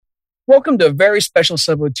Welcome to a very special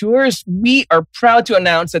Saboteurs. We are proud to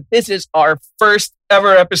announce that this is our first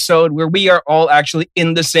ever episode where we are all actually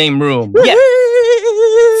in the same room. Yeah.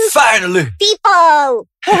 Finally! People!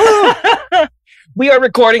 We are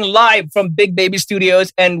recording live from Big Baby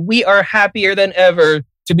Studios, and we are happier than ever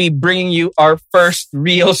to be bringing you our first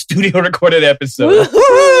real studio recorded episode.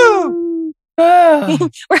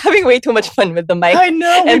 We're having way too much fun with the mic. I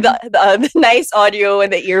know. And the nice audio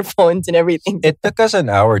and the earphones and everything. It took us an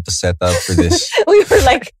hour to set up for this. We were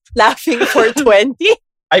like laughing for 20.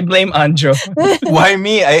 I blame Anjo. Why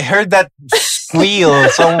me? I heard that squeal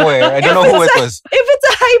somewhere. I don't know who it was. If it's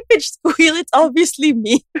a high-pitched squeal, it's obviously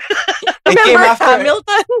me. It came Remember after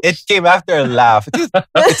Hamilton? It came after a laugh.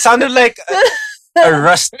 It sounded like a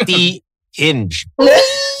rusty hinge.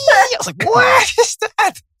 I was like, what is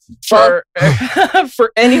that? For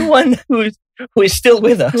anyone who is still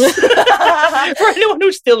with us, for anyone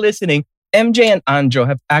who's still listening, MJ and Anjo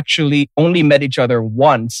have actually only met each other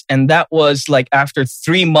once, and that was like after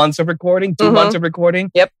 3 months of recording, 2 months of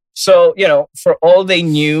recording. Yep. So, for all they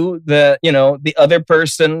knew, the other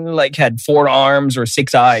person like had 4 arms or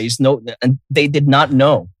 6 eyes. No, and they did not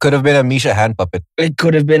know. Could have been a Misha hand puppet. It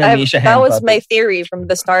could have been a Misha hand That was puppet. my theory from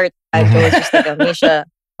the start. I was just like a Misha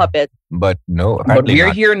puppet. But no, But apparently we are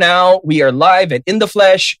not. here now. We are live and in the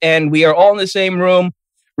flesh, and we are all in the same room,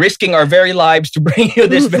 risking our very lives to bring you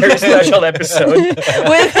this very special episode.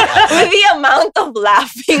 with the amount of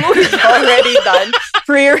laughing we've already done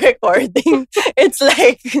pre-recording, it's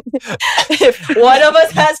like if one of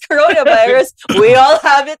us has coronavirus, we all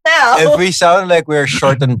have it now. If we sound like we're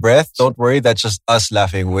short on breath, don't worry. That's just us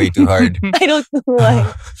laughing way too hard. I don't know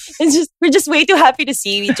why. We're just way too happy to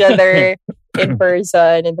see each other in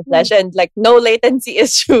person, in the flesh, and like no latency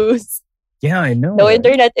issues, Yeah, I know. no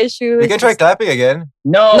internet issues. We can try clapping again.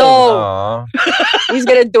 No. No. Aww. He's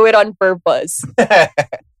gonna do it on purpose.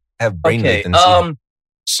 Have brain Okay. latency.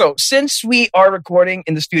 So since we are recording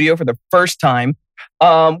in the studio for the first time,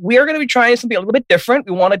 we are going to be trying something a little bit different.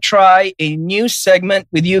 We want to try a new segment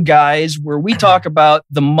with you guys where we talk about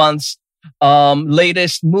the month's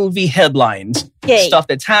latest movie headlines, Yay. stuff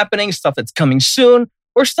that's happening, stuff that's coming soon,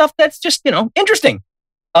 or stuff that's just interesting.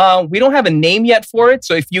 We don't have a name yet for it,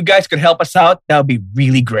 so if you guys could help us out, that would be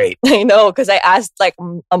really great. I know, because I asked like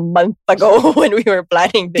a month ago when we were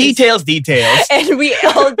planning this. Details. And we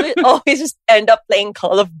always just end up playing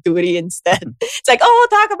Call of Duty instead. It's like, oh,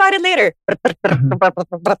 we'll talk about it later.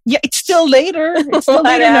 Yeah, it's still later. It's still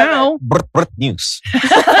later Whatever. now. Brut news.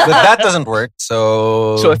 But that doesn't work.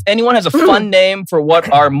 So if anyone has a fun name for what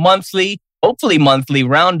our hopefully monthly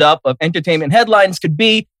roundup of entertainment headlines could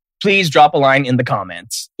be, please drop a line in the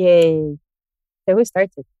comments. Yay. So who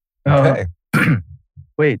starts it? Okay.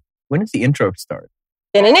 Wait, when does the intro start?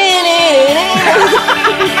 Did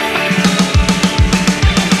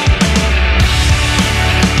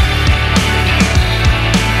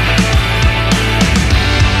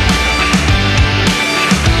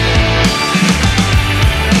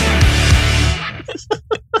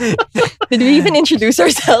we even introduce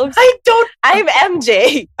ourselves? I'm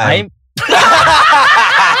MJ. I'm How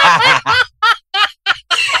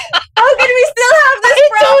can we still have this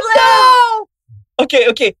problem?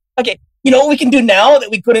 Okay. You know what we can do now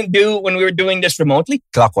that we couldn't do when we were doing this remotely?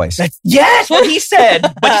 Clockwise. Yes, what he said.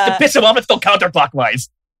 But just to piss him off, let's go counterclockwise.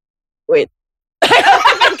 Wait. I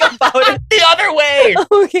have to think about it. The other way.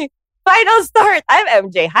 Okay. Fine, I'll start. I'm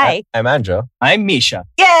MJ. Hi. I'm Anjo. I'm Misha.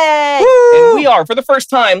 Yay! And we are, for the first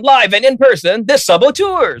time, live and in person, the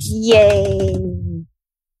Saboteurs. Yay!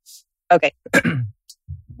 Okay.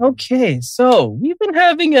 Okay, so we've been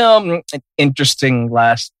having an interesting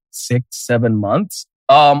last 6-7 months.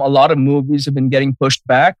 A lot of movies have been getting pushed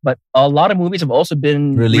back, but a lot of movies have also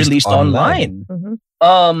been released online. Mm-hmm.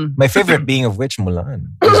 My favorite being of which Mulan.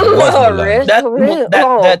 Was Mulan. Really?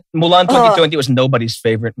 That Mulan 2020 was nobody's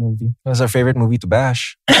favorite movie. That was our favorite movie to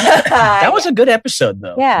bash. That was a good episode,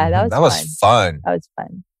 though. Yeah, that was fun. That was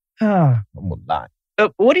fun. Mulan.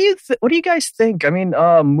 What do you guys think? I mean,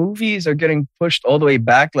 movies are getting pushed all the way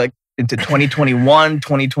back, like into 2021,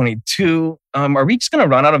 2022. Are we just gonna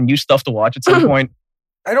run out of new stuff to watch at some point?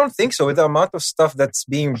 I don't think so. With the amount of stuff that's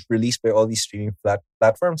being released by all these streaming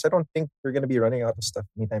platforms, I don't think we're going to be running out of stuff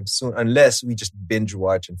anytime soon, unless we just binge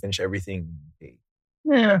watch and finish everything.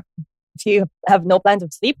 Yeah. If you have no plans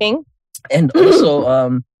of sleeping. And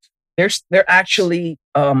also, they're actually,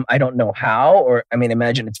 I don't know how, or I mean,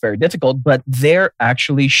 imagine it's very difficult, but they're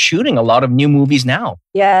actually shooting a lot of new movies now.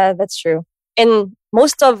 Yeah, that's true. And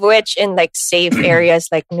most of which in like safe areas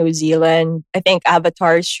like New Zealand. I think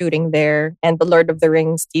Avatar is shooting there, and the Lord of the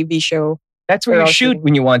Rings TV show. That's where They're you all shoot shooting.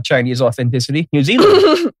 when you want Chinese authenticity. New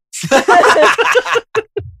Zealand.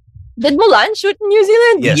 Did Mulan shoot in New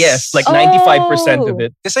Zealand? Yes. like 95% of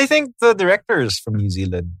it. Because I think the director is from New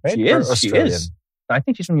Zealand, right? She Or is. She Australian. is. I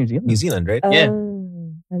think she's from New Zealand. New Zealand, right? Yeah.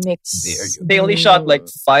 That makes There you They only shot like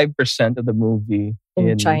 5% of the movie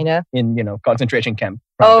in China. in concentration camp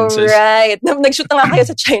Oh, provinces. right. Nag-shoot na nga kayo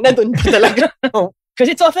sa China dun pa talaga. Because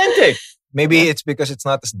it's authentic. Maybe it's because it's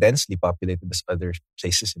not as densely populated as other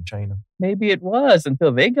places in China. Maybe it was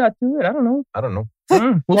until they got to it. I don't know. I don't know.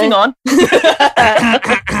 Moving on.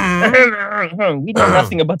 We know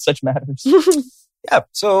nothing about such matters. Yeah,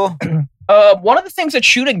 so One of the things that's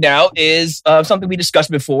shooting now is something we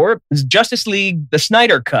discussed before, is Justice League, the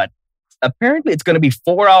Snyder Cut. Apparently, it's going to be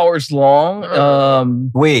 4 hours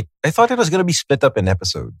long. wait, I thought it was going to be split up in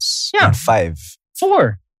episodes. Yeah. In 5.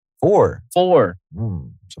 4. 4.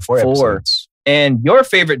 So 4 episodes. And your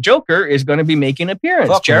favorite Joker is going to be making an appearance.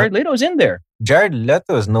 Fuck, Jared Leto's in there. Jared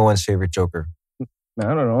Leto is no one's favorite Joker. I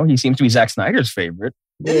don't know. He seems to be Zack Snyder's favorite.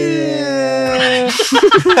 Yeah.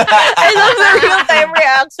 I love the real-time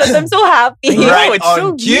reactions. I'm so happy. Right No, it's on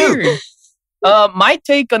so cue. weird. My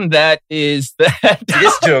take on that is that...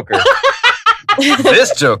 This Joker.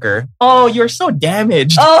 This Joker. Oh, you're so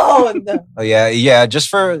damaged. Oh, no. Oh yeah. Just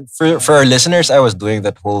for our listeners, I was doing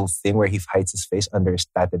that whole thing where he hides his face under his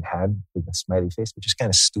tatted hand with a smiley face, which is kind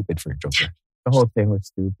of stupid for a Joker. The whole thing was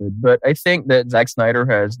stupid. But I think that Zack Snyder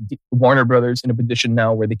has Warner Brothers in a position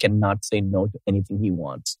now where they cannot say no to anything he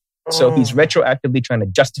wants. So he's retroactively trying to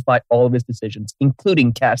justify all of his decisions,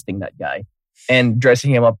 including casting that guy and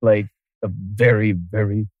dressing him up like a very,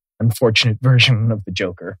 very unfortunate version of the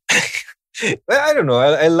Joker. Well, I don't know.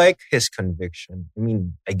 I like his conviction. I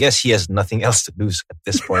mean, I guess he has nothing else to lose at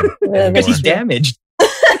this point. Because he's damaged.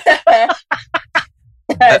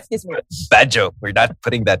 Excuse me. Bad joke. We're not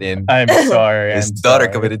putting that in. I'm sorry. His I'm daughter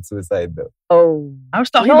sorry. committed suicide, though. Oh. I was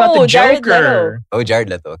talking No, about the Jared Joker. Oh, Jared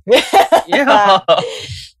Leto. Yeah.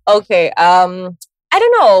 Okay. I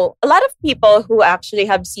don't know. A lot of people who actually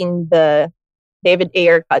have seen the David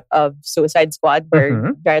Ayer cut of Suicide Squad,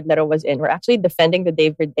 where Jared Leto was in, were actually defending the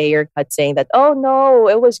David Ayer cut, saying that, oh no,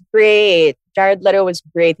 it was great. Jared Leto was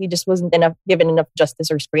great. He just wasn't given enough justice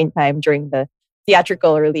or screen time during the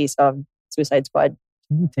theatrical release of Suicide Squad.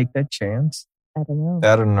 Can you take that chance? I don't know.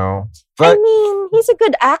 I don't know. I But mean, he's a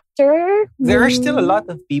good actor. there are still a lot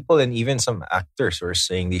of people and even some actors who are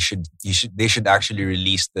saying they should actually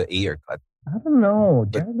release the Ayer cut. I don't know.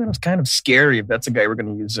 Jared Leto's kind of scary if that's a guy we're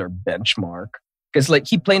going to use as our benchmark. Because like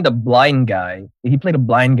he played a blind guy. He played a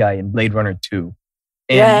blind guy in Blade Runner 2.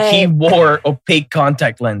 And he wore opaque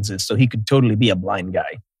contact lenses, so he could totally be a blind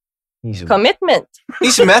guy. He's Commitment.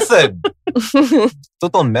 method.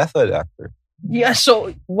 Total method actor. Yeah,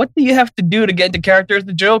 so what do you have to do to get the character as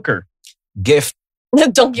the Joker? Gift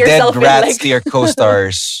Dunk dead yourself in rats like... to your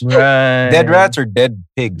co-stars. Right. Dead rats or dead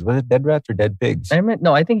pigs? Was it dead rats or dead pigs?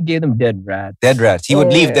 No, I think he gave them dead rats. Dead rats. He would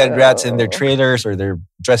leave dead rats in their trailers or their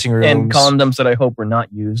dressing rooms. And condoms that I hope were not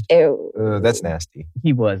used. Ew. That's nasty.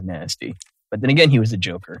 He was nasty. But then again, he was a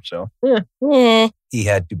Joker, so... He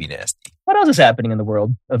had to be nasty. What else is happening in the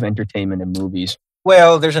world of entertainment and movies?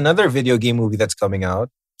 Well, there's another video game movie that's coming out.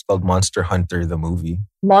 It's called Monster Hunter, the movie.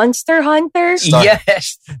 Monster Hunter? Start-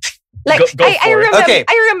 Yes! Like, Go I for it. remember, Okay.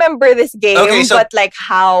 I remember this game, Okay, so- but like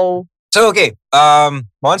how... So, okay.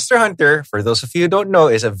 Monster Hunter, for those of you who don't know,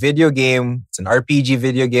 is a video game. It's an RPG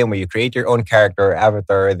video game where you create your own character or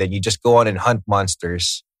avatar. Then you just go on and hunt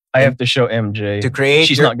monsters I have to show MJ. to create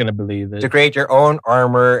She's your, not going to believe it. to create your own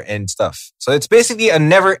armor and stuff. So it's basically a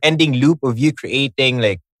never-ending loop of you creating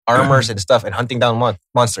like armors and stuff and hunting down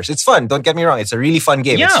monsters. It's fun. Don't get me wrong. It's a really fun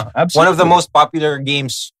game. It's Yeah, absolutely. one of the most popular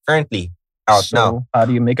games currently out So, now. how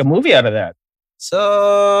do you make a movie out of that?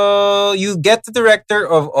 So you get the director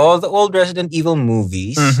of all the old Resident Evil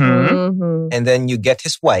movies, Mm-hmm. Mhm. and then you get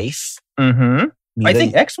his wife. Mm-hmm. I Mila-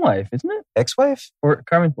 think ex-wife, isn't it? ex-wife. Or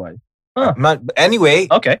current wife? Huh. Anyway,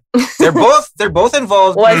 Okay. they're both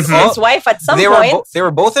involved. Was in all- his wife at some they point? they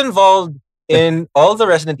were both involved in all the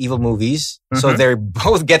Resident Evil movies. So Mhm. they're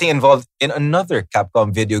both getting involved in another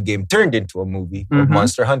Capcom video game turned into a movie called Mhm.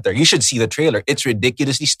 Monster Hunter. You should see the trailer. It's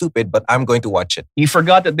ridiculously stupid, but I'm going to watch it. You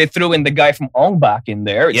forgot that they threw in the guy from Ong Bak in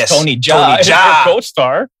there. It's Yes, Tony Jaa, Tony Jaa. her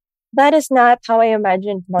co-star. That is not how I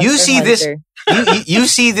imagined Monster You see this- Hunter. you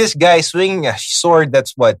see this guy swinging a sword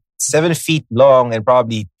that's 7 feet long and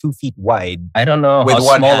probably 2 feet wide. I don't know With how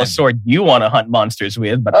one small a hand. sword you want to hunt monsters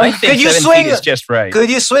with, but I think Could you 7 swing- feet is just right.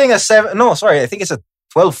 Could you swing a 7? No, sorry, I think it's a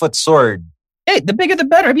 12-foot sword. Hey, the bigger the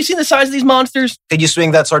better. Have you seen the size of these monsters? Could you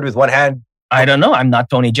swing that sword with one hand? I don't know. I'm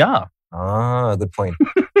not Tony Jaa. Ah, good point.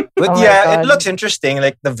 But Oh my yeah, God. it looks interesting.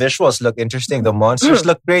 Like the visuals look interesting. The monsters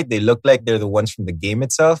look great. They look like they're the ones from the game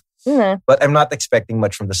itself. But I'm not expecting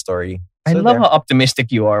much from the story. I So love there. how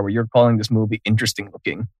optimistic you are where you're calling this movie interesting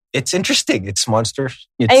looking. It's interesting. It's monsters.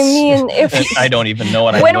 It's, I mean, if I don't even know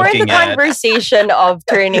what I'm when we're in looking the at. conversation of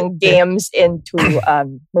turning games into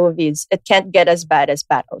movies, it can't get as bad as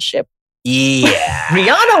Battleship. Yeah.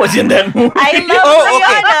 Rihanna was in that movie. I love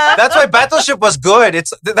Okay. Rihanna. That's why Battleship was good.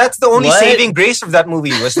 That's the only What? saving grace of that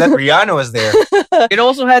movie was that Rihanna was there. It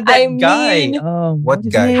also had that I guy. mean- What is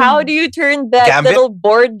his guy? name? How do you turn that Gambit? little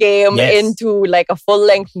board game Yes. into like a full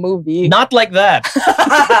length movie? Not like that.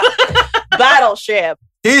 Battleship.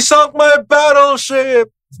 He sunk my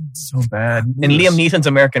battleship. So bad. And Liam Neeson's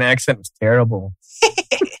American accent was terrible.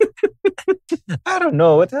 I don't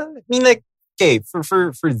know. What I mean, like, okay,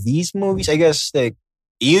 for these movies, I guess like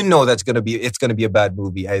it's gonna be a bad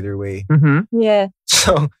movie either way. Mm-hmm. Yeah.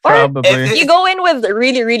 So Or Probably. if- you go in with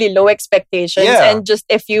really, really low expectations, Yeah. and just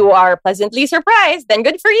if you are pleasantly surprised, then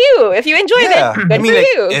good for you. If you enjoyed yeah, it, good I mean, for like,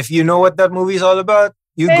 you. if you know what that movie is all about,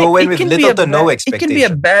 you Hey, go in It with can be little a to no bad- expectation. It can be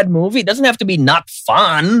a bad movie. It doesn't have to be not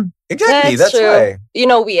fun. Exactly. That's That's true. why. You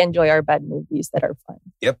know, we enjoy our bad movies that are fun.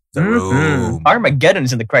 Yep. The Mhm. Room. Armageddon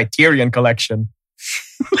is in the Criterion Collection.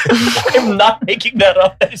 I'm not making that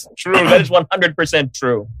up. That is true. That is 100%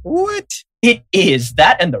 true. What? It is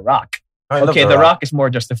that and The Rock. I love Okay, The Rock is more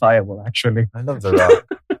justifiable, actually. I love The Rock.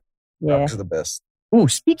 Yeah. Rock is the best. Ooh,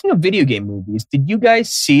 speaking of video game movies, did you guys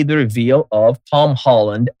see the reveal of Tom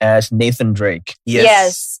Holland as Nathan Drake?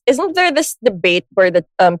 Yes. Isn't there this debate where the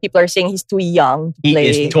people are saying he's too young to He play?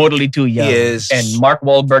 is totally too young. He is. And Mark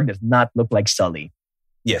Wahlberg does not look like Sully.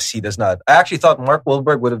 Yes, he does not. I actually thought Mark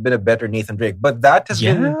Wahlberg would have been a better Nathan Drake, but that's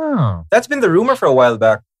been the rumor for a while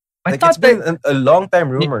back. I Like, thought it's been a long time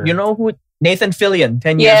rumor. You know who? Nathan Fillion,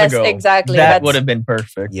 10 Yes, years ago. exactly. That That's- would have been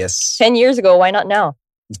perfect. Yes, 10 years ago. Why not now?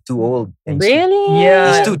 he's too old. And Really?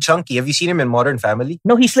 Yeah. he's too chunky. Have you seen him in Modern Family?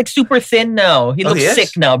 No, he's like super thin now. He Oh, looks he is?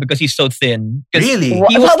 sick now because he's so thin. 'Cause- Really? What?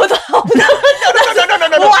 He was- no.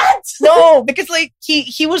 No. What? No, because like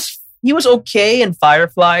he was okay in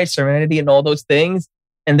Firefly, Serenity, and all those things,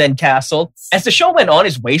 and then Castle. As the show went on,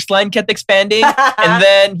 his waistline kept expanding, and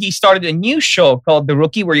then he started a new show called The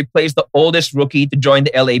Rookie, where he plays the oldest rookie to join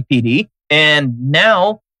the LAPD. And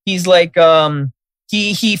now he's like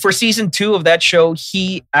he for season 2 of that show,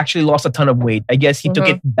 he actually lost a ton of weight. I guess he took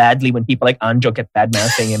it badly when people like Anjo kept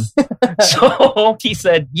badmouthing him. So he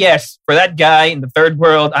said, "Yes, for that guy in the third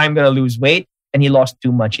world, I'm gonna lose weight." And he lost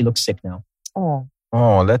too much. He looks sick now. Oh.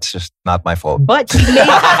 Oh, that's just not my fault. But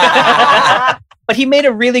he made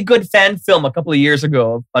a really good fan film a couple of years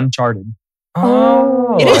ago of Uncharted.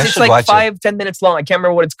 Oh. It I is. It's should like watch it. 5-10 minutes long. I can't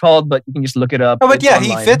remember what it's called, but you can just look it up. Oh, but It's yeah,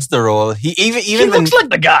 online. he fits the role. He He even looks the like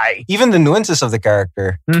the guy. even the nuances of the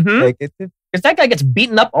character. Because Like that guy gets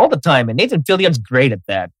beaten up all the time, and Nathan Fillion's great at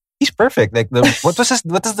that. he's perfect. Like what is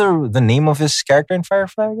the name of his character in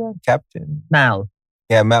Firefly again? Captain. Mal.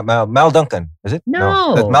 Yeah, Mal Duncan. Is it?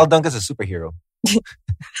 No. That Mal Duncan's a superhero.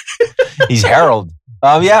 He's Harold.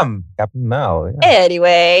 Yeah, Captain Mal. Yeah.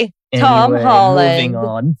 Anyway, Tom Anyway, Holland. Moving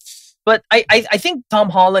on. But I think Tom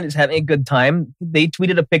Holland is having a good time. They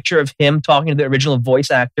tweeted a picture of him talking to the original voice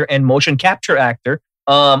actor and motion capture actor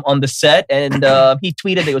on the set, and he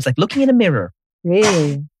tweeted it was like looking in a mirror.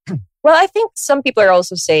 Really? Well, I think some people are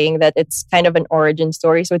also saying that it's kind of an origin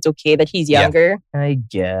story, so it's okay that he's Yeah. younger. I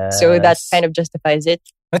guess. So that kind of justifies it.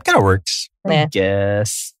 That kind of works. I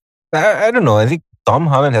guess. I don't know. I think Tom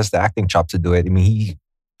Holland has the acting chops to do it. I mean,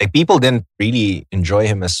 people didn't really enjoy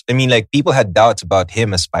him as. I mean, like people had doubts about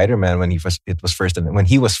him as Spider-Man when he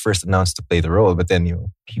was first announced to play the role. But then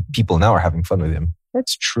people now are having fun with him.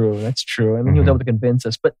 That's true. I mean, he was able to convince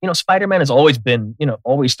us. But Spider-Man has always been,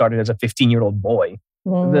 always started as a 15-year-old boy.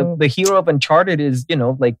 The hero of Uncharted is,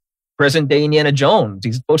 like present day Indiana Jones.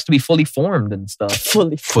 He's supposed to be fully formed and stuff.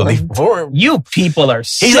 Fully formed. You people are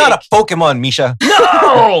sick. He's not a Pokemon, Misha.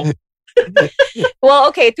 No. Well,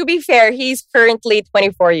 okay, to be fair, he's currently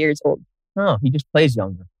 24 years old. Oh, he just plays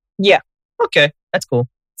younger. Yeah. Okay, that's cool.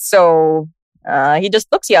 So he just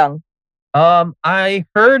looks young. I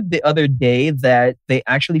heard the other day that they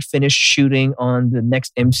actually finished shooting on the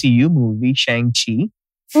next MCU movie, Shang-Chi.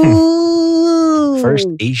 Ooh. First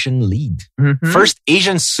Asian lead. Mhm. First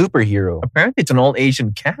Asian superhero. Apparently, it's an all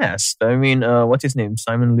Asian cast. I mean, what's his name?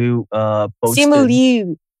 Simon Liu posted. Simu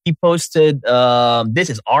Liu. He posted, "This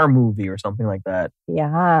is our movie" or something like that.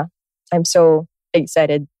 Yeah. I'm so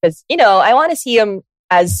excited because, I want to see him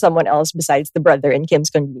as someone else besides the brother in Kim's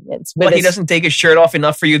Convenience. But he it's- doesn't take his shirt off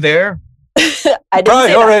enough for you there. I didn't say that.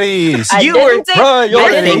 Priorities. I You didn't were say- priorities. I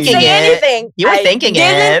didn't thinking say it. anything. You were I thinking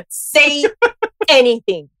didn't it. say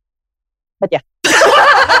anything. But yeah.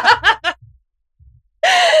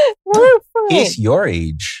 Well, fine. He's your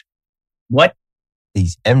age. What?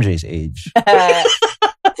 He's MJ's age.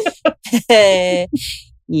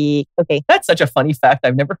 Yeah, okay. That's such a funny fact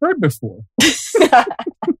I've never heard before.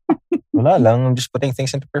 Wala lang. I'm just putting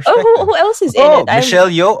things into perspective. Who else is in Oh, it? I'm- Michelle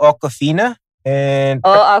Yeoh, Awkwafina, and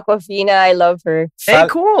Awkwafina, I love her. Hey,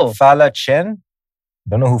 cool. Fala Chen.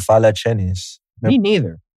 Don't know who Fala Chen is. Me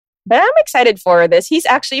neither. But I'm excited for this. He's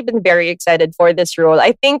actually been very excited for this role.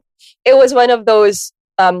 I think it was one of those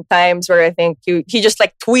times where I think he just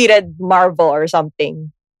like tweeted Marvel or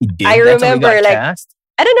something. He did. I That's how he got remember, like, cast?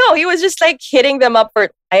 I don't know. He was just like hitting them up for.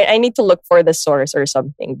 I need to look for the source or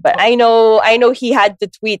something. But I know he had to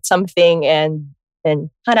tweet something and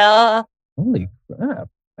ta-da. Holy crap!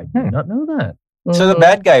 I did not know that. So the Mhm.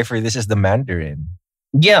 bad guy for this is the Mandarin.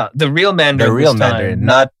 Yeah, the real Mandarin. The real this time. Mandarin,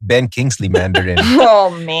 not Ben Kingsley Mandarin.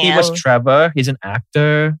 Oh man, He was Trevor. He's an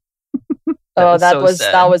actor. that was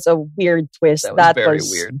so sad. was a weird twist. That was very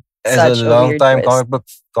weird. As Such a a long weird time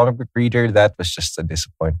twist. comic book reader, that was just a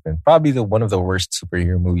disappointment. Probably one of the worst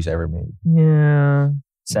superhero movies ever made. Yeah,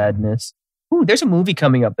 sadness. Ooh, there's a movie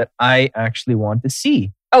coming up that I actually want to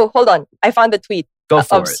see. Oh, hold on. I found the tweet Go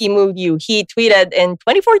for of it. Simu Liu. He tweeted in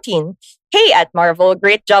 2014, "Hey at Marvel,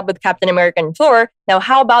 great job with Captain America and Thor. Now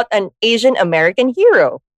how about an Asian American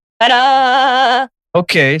hero?" Ta-da!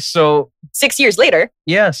 Okay, so 6 years later.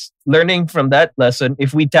 yes, learning from that lesson,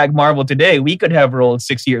 if we tag Marvel today, we could have roles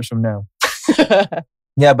 6 years from now.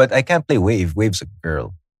 Yeah, but I can't play Wave. Wave's a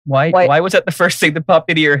girl. Why? Why- Why was that the first thing that popped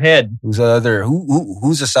into your head? Who's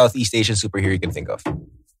who's a Southeast Asian superhero you can think of?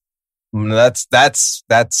 That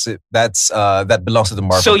belongs to the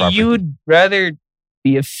Marvel. So property. you'd rather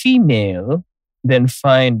be a female than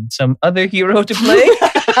find some other hero to play?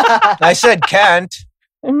 I said can't,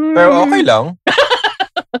 pero okay lang.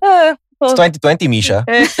 It's 2020, Misha.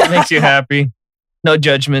 That makes you happy. No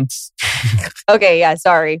judgments. Okay, yeah,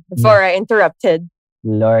 sorry. Before I interrupted,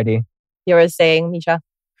 Lordy. you were saying, Misha.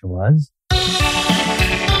 I was?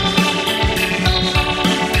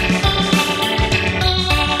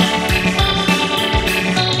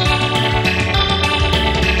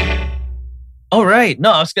 All right.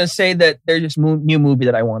 No, I was going to say that there's this new movie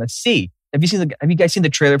that I want to see. Have you guys seen the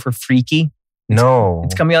trailer for Freaky? No.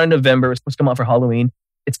 It's coming out in November. It's supposed to come out for Halloween.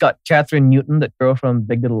 It's got Catherine Newton, that girl from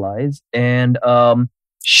Big Little Lies. And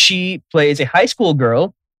she plays a high school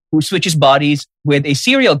girl who switches bodies with a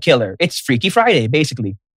serial killer. It's Freaky Friday,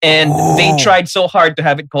 basically. And they tried so hard to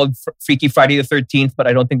have it called Freaky Friday the 13th, but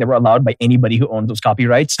I don't think they were allowed by anybody who owns those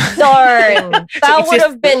copyrights. Darn. That it's would just-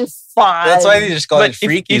 have been fun. That's why they just call But it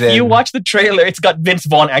Freaky. if then. you watch the trailer, it's got Vince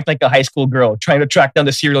Vaughn act like a high school girl trying to track down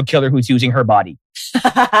the serial killer who's using her body.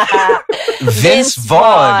 Vince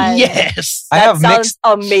Vaughn. Yes. I That have sounds mixed.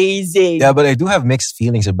 amazing. Yeah, but I do have mixed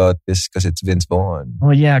feelings about this because it's Vince Vaughn. Oh,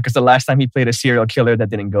 yeah, because the last time he played a serial killer, that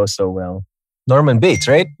didn't go so well. Norman Bates,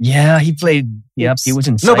 right? Yeah, he played. Yep, Oops. he was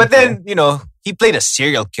in. No, but Psycho. then, he played a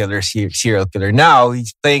serial killer. Now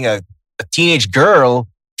he's playing a teenage girl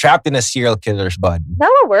trapped in a serial killer's body.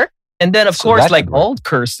 That would work. And then, of So course, that like could work. all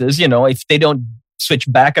curses, if they don't switch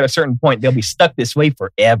back at a certain point, they'll be stuck this way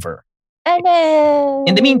forever. And then...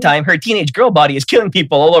 In the meantime, her teenage girl body is killing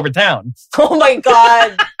people all over town. Oh my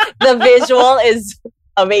God. The visual is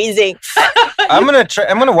amazing. I'm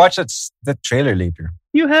gonna watch that trailer later.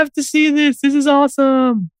 You have to see this. This is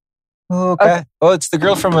awesome. Oh, okay. Oh, it's the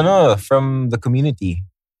girl from the Community,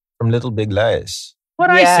 from Little Big Lies. What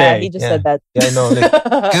Yeah, I say? he just Yeah. said that. Yeah, I know.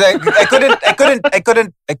 Because I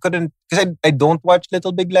couldn't because I don't watch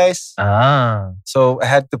Little Big Lies, Ah, so I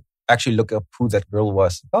had to actually look up who that girl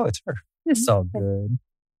was. Oh, it's her. it's all good.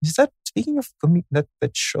 Is that speaking of that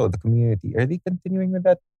show, The Community? Are they continuing with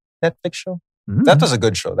that Netflix show? Mm, That was a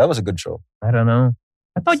good show. That was a good show. I don't know.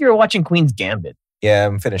 I thought you were watching Queen's Gambit. Yeah,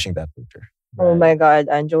 I'm finishing that later. Oh my God.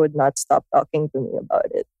 Anjo would not stop talking to me about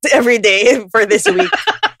it. Every day for this week.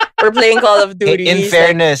 We're playing Call of Duty. In He's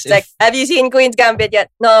fairness, like, have you seen Queen's Gambit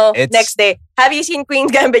yet? No. It's- Next day. Have you seen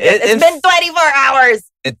Queen's Gambit yet? In It's been 24 hours.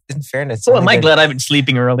 in fairness, Oh, am I glad I've been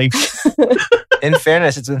sleeping early? In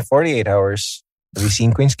fairness, it's been 48 hours. Have you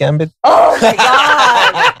seen Queen's Gambit? Oh my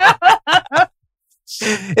God.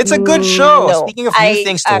 It's a good show. No, Speaking of new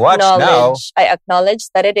things to watch now. I acknowledge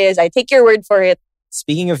that it is. I take your word for it.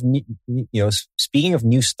 Speaking of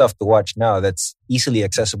new stuff to watch now, that's easily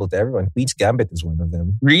accessible to everyone. Queen's Gambit is one of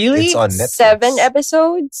them. Really? It's on Netflix. 7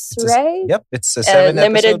 episodes, It's a- right? Yep, it's a 7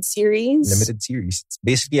 limited episode series. limited series. It's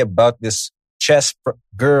basically about this this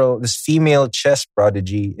female chess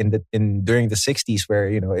prodigy during the 60s, where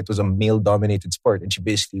it was a male dominated sport, and she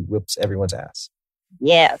basically whips everyone's ass.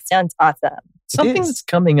 Yeah, sounds awesome. Something is. that's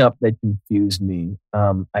coming up that confused me.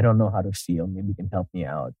 I don't know how to feel. Maybe you can help me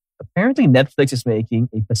out. Apparently, Netflix is making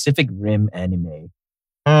a Pacific Rim anime.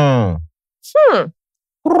 Hmm.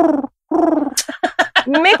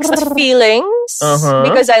 Mixed feelings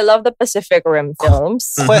because I love the Pacific Rim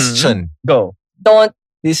films. Question. Go. Don't.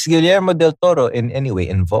 Is Guillermo del Toro in any way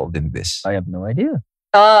involved in this? I have no idea.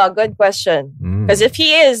 Good question. Because if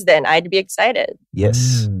he is, then I'd be excited.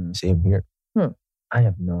 Yes, same here. I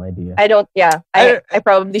have no idea. I don't. Yeah, I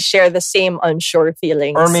probably share the same unsure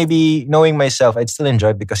feelings. Or maybe knowing myself, I'd still enjoy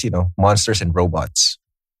it because monsters and robots.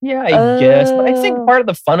 Yeah, I guess. But I think part of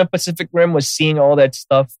the fun of Pacific Rim was seeing all that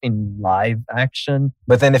stuff in live action.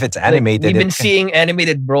 But then if it's animated... We've been seeing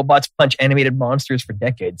animated robots punch animated monsters for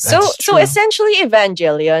decades. So essentially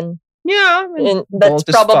Evangelion. Yeah. That's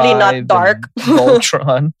Voltus probably 5 not dark.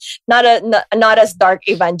 Voltron. not as dark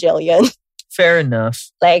Evangelion. Fair enough.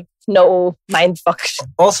 Like, no mindfuck.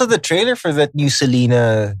 Also, the trailer for that new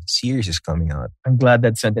Selena series is coming out. I'm glad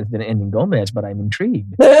that sentence didn't end in Gomez, but I'm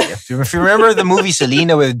intrigued. If you remember the movie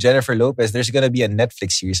Selena with Jennifer Lopez, there's going to be a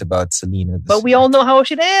Netflix series about Selena. But we all know how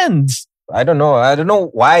it ends. I don't know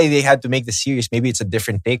why they had to make the series. Maybe it's a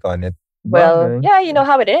different take on it. Well, yeah, you know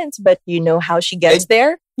how it ends, but you know how she gets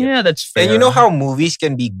there. Yeah, that's fair. And you know how movies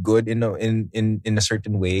can be good in a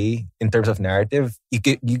certain way in terms of narrative.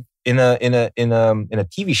 In a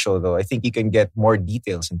TV show though, I think you can get more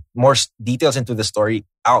details into the story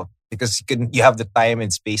out because you have the time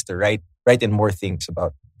and space to write in more things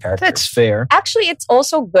about characters. That's fair. Actually, it's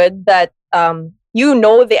also good that you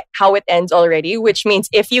know how it ends already, which means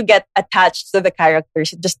if you get attached to the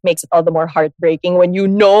characters, it just makes it all the more heartbreaking when you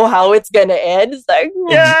know how it's gonna end. It's like,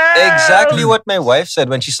 yeah! Exactly what my wife said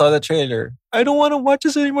when she saw the trailer. I don't want to watch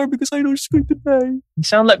this anymore because I know she's going to die. You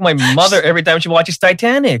sound like my mother every time she watches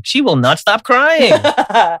Titanic. She will not stop crying.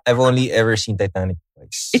 I've only ever seen Titanic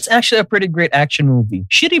twice. It's actually a pretty great action movie.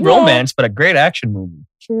 Shitty romance, but a great action movie.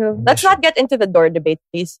 True. Let's not get into the door debate,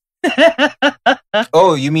 please.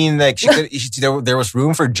 Oh, you mean like there was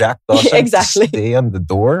room for Jack Dawson exactly. to stay on the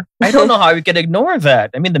door? I don't know how we can ignore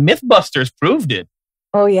that. I mean, the Mythbusters proved it.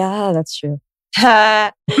 Oh yeah, that's true.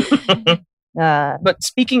 But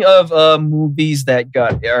speaking of movies that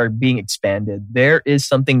are being expanded, there is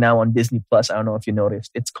something now on Disney Plus. I don't know if you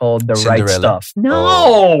noticed. It's called The Cinderella. Right Stuff. No,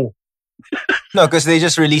 Oh. No, because they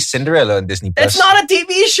just released Cinderella on Disney Plus. it's not a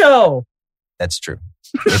TV show. That's true.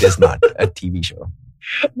 It is not a TV show.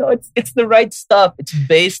 No, it's The Right Stuff. It's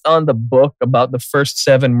based on the book about the first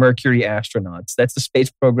 7 Mercury astronauts. That's the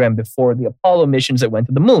space program before the Apollo missions that went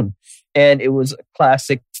to the moon. And it was a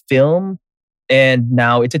classic film. And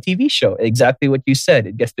now it's a TV show. Exactly what you said.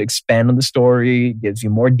 It gets to expand on the story, gives you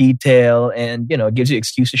more detail, and it gives you an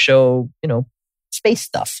excuse to show, space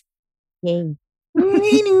stuff. Yay.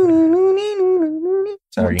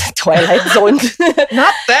 Sorry. Twilight Zone.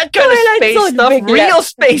 Not that kind of Twilight space Zone, stuff. big Real red.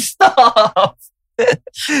 space stuff.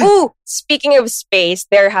 Ooh, speaking of space,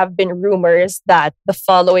 there have been rumors that the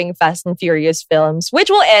following Fast and Furious films, which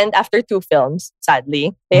will end after 2 films,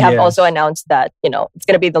 sadly, they have Yes. also announced that, it's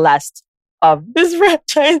going to be the last of this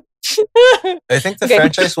franchise. I think the Okay.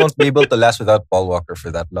 franchise won't be able to last without Paul Walker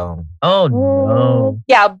for that long. Oh, no.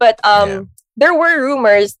 Yeah, but Yeah. there were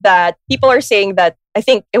rumors that people are saying that I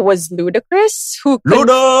think it was Ludacris who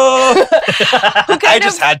I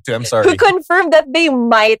just had to. I'm sorry. who confirmed that they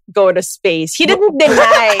might go to space. He didn't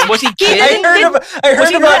deny. Was he I kidding?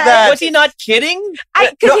 heard about that. Was he not kidding? He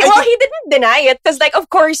I didn't deny it because, of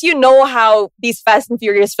course, you know how these Fast and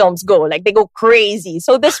Furious films go. Like, they go crazy.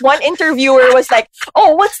 So this one interviewer was like,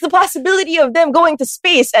 "Oh, what's the possibility of them going to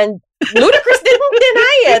space?" And Ludacris didn't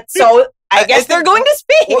deny it. So I guess they're going to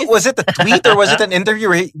space. Was it a tweet or was it an interview?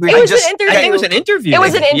 Where It was an interview. I think it was an interview. It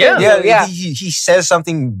was an interview. Yeah. Yeah, he says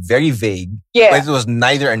something very vague. Yeah, But it was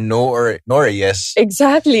neither a no nor a yes.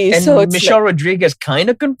 exactly. And So it's Michelle Rodriguez kind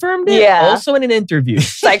of confirmed it. Yeah. Also in an interview.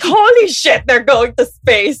 like, holy shit, they're going to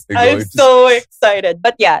space. They're I'm going to so excited.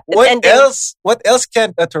 But yeah, it's What ending. else? What else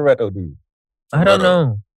can a Toretto do? I don't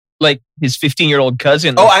know. Like his 15-year-old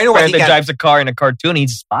cousin. Oh, I know what friend he that can. drives a car in a cartoon.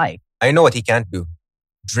 He's a spy. I know what he can't do.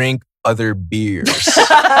 Drink other beers.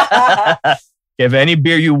 Give any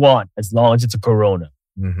beer you want, as long as it's a Corona.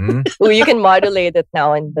 Mm-hmm. Ooh, you can modulate it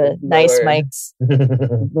now in the nice Lord. mics.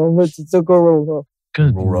 It's a Corona.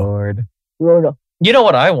 Good Lord. Corona. You know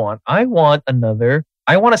what I want? I want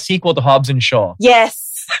a sequel to Hobbs and Shaw.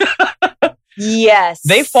 Yes. Yes.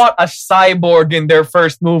 They fought a cyborg in their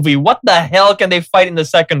first movie. What the hell can they fight in the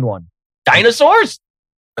second one? Dinosaurs?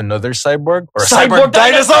 Another cyborg or a Cyborg cyborg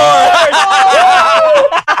dinosaur?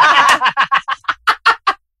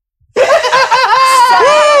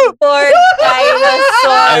 Cyborg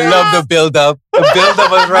dinosaur. I love the build up. The build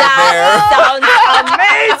up was right That sounds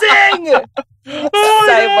amazing.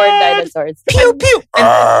 Cyborg dinosaurs. there. Pew pew.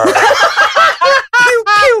 Pew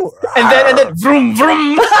pew. And then vroom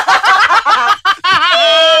vroom.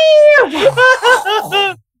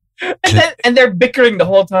 and they're bickering the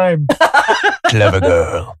whole time. Clever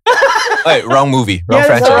girl. Wait, wrong movie. Wrong Yeah,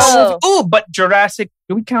 franchise. Oh. Oh, but Jurassic.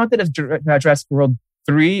 Do we count it as Jurassic World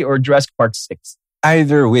 3 or Jurassic Park 6?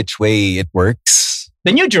 Either which way it works.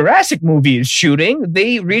 The new Jurassic movie is shooting.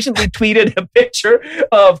 They recently tweeted a picture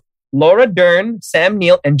of Laura Dern, Sam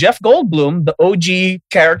Neill, and Jeff Goldblum, the OG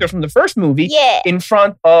character from the first movie, Yeah. in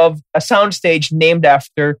front of a soundstage named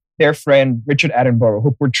after their friend Richard Attenborough,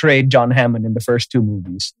 who portrayed John Hammond in the first two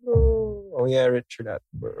movies. Oh yeah, Richard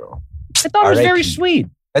Attenborough. I thought it was very R.I.P.. sweet.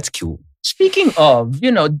 That's cute. Speaking of,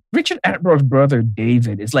 Richard Attenborough's brother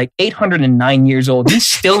David is like 809 years old. He's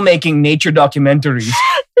still making nature documentaries.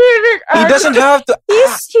 He doesn't have to.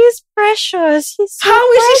 He's precious. He's so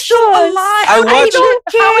How is he still precious. alive?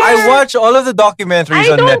 I watch all of the documentaries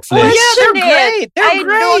I on don't Netflix. question Yeah, they're great. They're I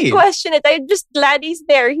great. don't question it. I'm just glad he's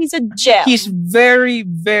there. He's a gem. He's very,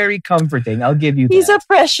 very comforting. I'll give you that. He's a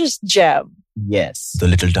precious gem. Yes. The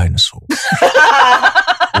little dinosaur.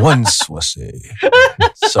 Once was a.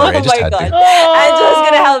 Sorry, I Oh just my had God. to. Angela's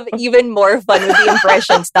gonna have even more fun with the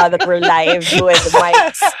impressions now that we're live with the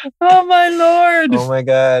mics. Oh my lord. Oh my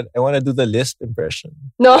god, I want to do the list impression.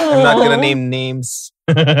 No, I'm not gonna name names,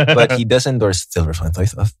 but he does endorse Silver Fun.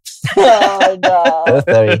 Oh no.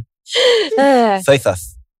 Sorry. Ah,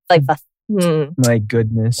 Soythas. like that. My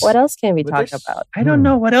goodness. What else can we But talk there's- about? I don't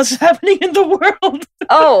know what else is happening in the world.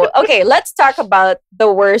 Oh, okay. Let's talk about the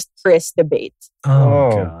worst Chris debate.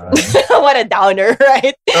 God. What a downer,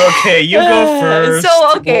 right? Okay, you go first.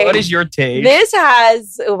 So, okay. What is your take? This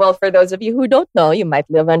has, well, for those of you who don't know, you might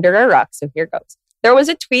live under a rock. So here goes. There was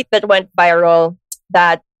a tweet that went viral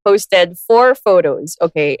that posted 4 photos.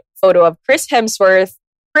 Okay. Photo of Chris Hemsworth,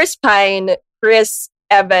 Chris Pine, Chris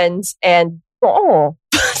Evans, and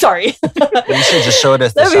sorry. You should just show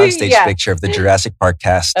us the Let me- soundstage yeah. picture of the Jurassic Park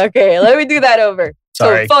cast. Okay, let me do that over.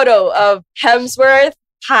 Sorry. So, photo of Hemsworth,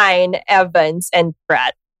 Pine, Evans, and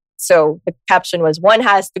Pratt. So the caption was, "One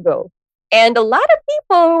has to go." And a lot of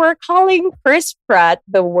people were calling Chris Pratt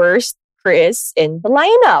the worst Chris in the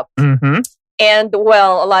lineup. Mm-hmm. And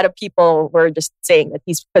well, a lot of people were just saying that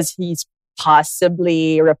he's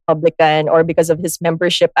possibly Republican or because of his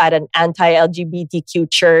membership at an anti-LGBTQ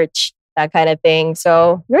church, that kind of thing.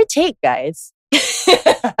 So your take, guys.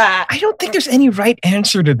 I don't think there's any right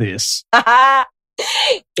answer to this.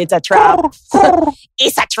 It's a trap.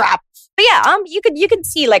 It's a trap. But yeah, you could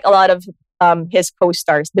see like a lot of his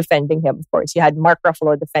co-stars defending him. Of course, you had Mark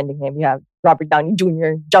Ruffalo defending him. You have Robert Downey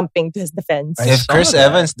Jr. jumping to his defense. I If saw Chris that.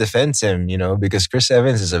 Evans defends him, because Chris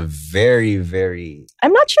Evans is a very, very,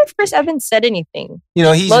 I'm not sure if Chris Evans said anything.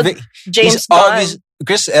 he's Well, ve- James he's Gunn. obvious.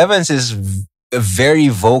 Chris Evans is a very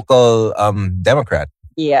vocal Democrat.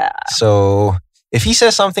 Yeah. So if he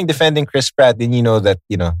says something defending Chris Pratt, then you know that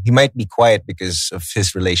he might be quiet because of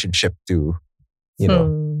his relationship to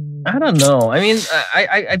I don't know. I mean,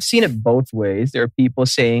 I've seen it both ways. There are people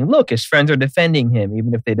saying, look, his friends are defending him,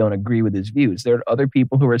 even if they don't agree with his views. There are other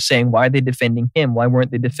people who are saying, why are they defending him? Why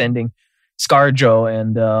weren't they defending ScarJo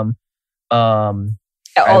and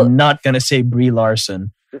I'm not going to say Brie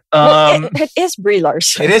Larson. Well, it is Brie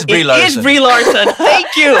Larson. It is Brie Larson. It is Brie Larson.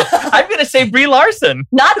 Thank you. I'm going to say Brie Larson.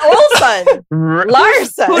 Not Olsen.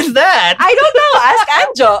 Larson. Who's that? I don't know. Ask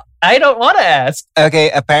Anjo. I don't want to ask.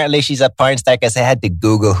 Okay, apparently she's a porn star because I had to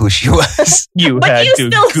Google who she was. You But had you to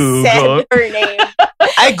still Google. said her name.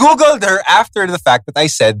 I Googled her after the fact that I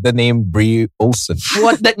said the name Brie Olsen.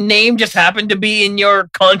 What, that name just happened to be in your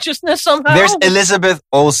consciousness somehow? There's Elizabeth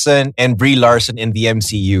Olsen and Brie Larson in the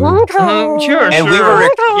MCU. Sure, And we sure. were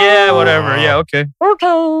Yeah, whatever. Yeah, okay.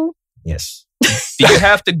 Okay. Yes. Do you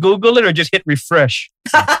have to Google it or just hit refresh?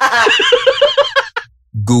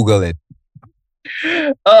 Google it.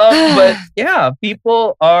 But yeah,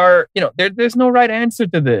 people are, there's no right answer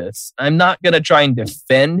to this. I'm not going to try and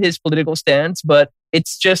defend his political stance, but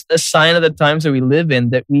it's just a sign of the times that we live in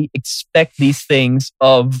that we expect these things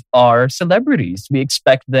of our celebrities. We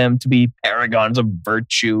expect them to be paragons of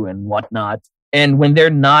virtue and whatnot. And when they're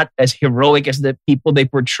not as heroic as the people they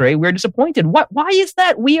portray, we're disappointed. Why is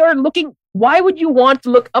that? Why would you want to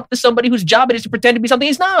look up to somebody whose job it is to pretend to be something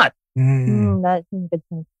he's not? That's a good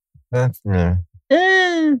point.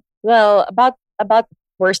 Eh, Well, about the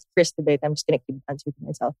worst Chris debate, I'm just gonna keep answering to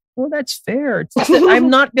myself. well, that's fair. It's just that I'm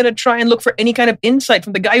not going to try and look for any kind of insight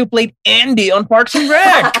from the guy who played Andy on Parks and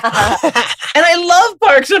Rec. And I love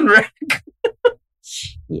Parks and Rec.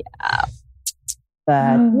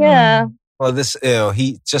 But yeah. Well, this,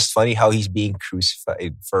 just funny how he's being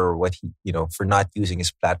crucified for what for not using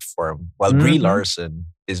his platform, while Brie Mhm. Larson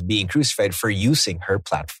is being crucified for using her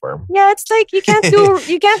platform. Yeah, it's like you can't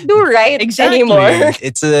do right Exactly. anymore.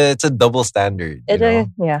 It's a double standard. It,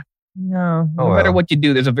 yeah. No, no Oh, matter well. what you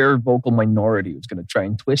do, there's a very vocal minority who's going to try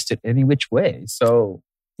and twist it any which way. So,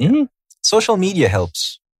 Social media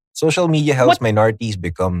helps. Social media helps What? minorities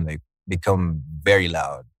become very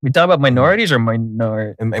loud. we talk about minorities or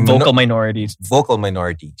vocal minorities. Vocal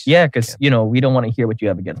minorities. Yeah, because we don't want to hear what you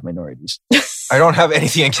have against minorities. I don't have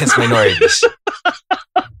anything against minorities.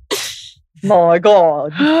 My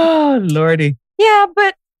God. Oh, Lordy. Yeah,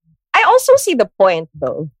 but I also see the point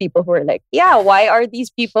though. People who are like, yeah, why are these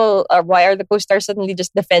people, why are the co-stars suddenly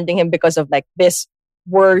just defending him because of like this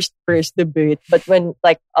worst first debate? But when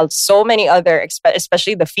like so many other,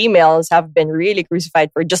 especially the females, have been really crucified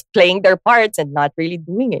for just playing their parts and not really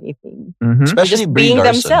doing anything. Mhm. Especially Just Brie being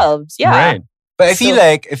Larson. themselves. Yeah. Right. But I feel So-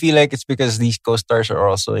 like it's because these co-stars are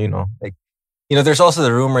also, there's also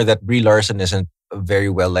the rumor that Brie Larson isn't a very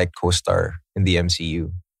well-liked co-star in the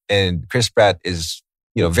MCU. And Chris Pratt is,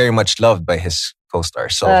 very much loved by his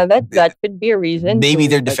co-stars. So that could be a reason. maybe too,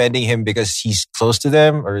 they're but- defending him because he's close to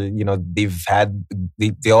them, or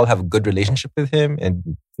they all have a good relationship with him,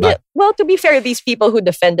 and Yeah. Well, to be fair, these people who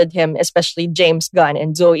defended him, especially James Gunn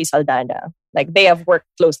and Zoe Saldana, like they have worked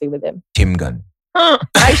closely with him. Tim Gunn. I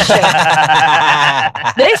should.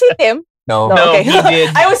 Did I say Tim? No, No, okay. he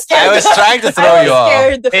did. I was scared. I was trying to throw I was you off.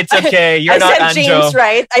 scared. It's okay. You're I not said Anjo. James,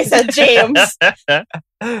 right? I said James.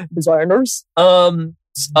 Designers.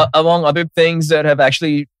 Among other things that have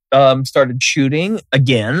actually started shooting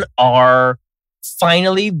again are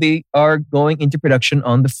finally they are going into production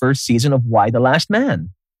on the first season of Why the Last Man.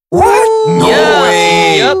 What? No Yeah.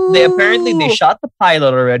 way. Yep. They shot the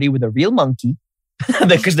pilot already with a real monkey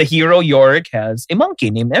because the hero Yorick has a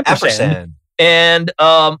monkey named Ampersand. Ampersand. And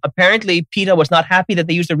apparently PETA was not happy that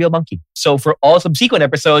they used a real monkey. So for all subsequent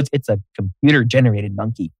episodes, it's a computer generated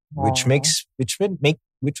monkey. Which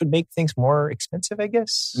would make things more expensive, I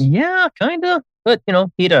guess. Yeah, kind of. But, PETA,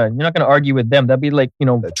 you're not going to argue with them. That'd be like,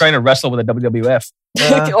 trying to wrestle with the WWF.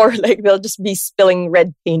 Or like they'll just be spilling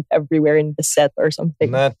red paint everywhere in the set or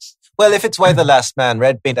something. Well, if it's Why the Last Man,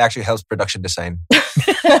 red paint actually helps production design.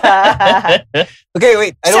 I Okay,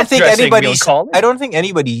 wait. I don't think anybody. call it. I don't think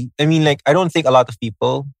anybody. I don't think a lot of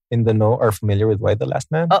people in the know are familiar with Why the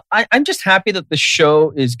Last Man. I'm just happy that the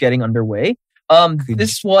show is getting underway. Good.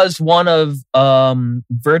 This was one of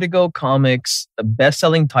Vertigo Comics'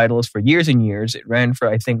 best-selling titles for years and years. It ran for,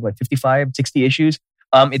 I think, 55, 60 issues.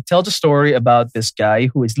 It tells a story about this guy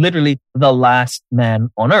who is literally the last man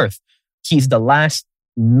on Earth. He's the last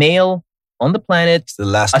male on the planet, It's the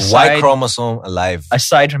last aside- Y chromosome alive.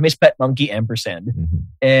 aside from his pet monkey, Ampersand. Mhm.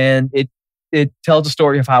 And it tells a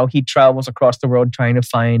story of how he travels across the world trying to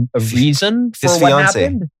find a reason for His what fiancé.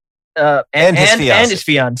 happened. And his fiancé. And his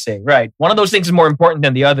fiance, right? One of those things is more important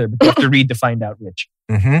than the other, but you have to read to find out which.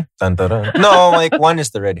 Dun, dun, dun. No, one is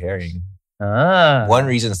the red herring. Ah, One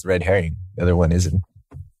reason is the red herring. The other one isn't.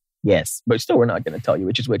 yes, but still, we're not going to tell you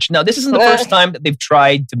which is which. Now, this isn't the first time that they've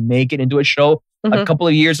tried to make it into a show. A Mhm. couple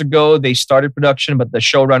of years ago, they started production, but the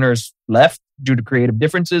showrunners left due to creative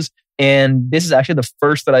differences. And this is actually the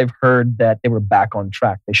first that I've heard that they were back on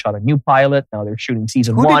track. They shot a new pilot. Now they're shooting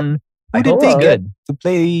season Who did- 1. Who I did hope they it's get good. to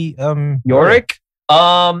play Yorick?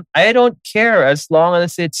 I don't care as long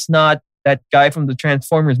as it's not that guy from the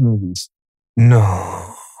Transformers movies.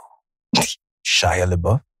 No. Shia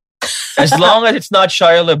LaBeouf? As long as it's not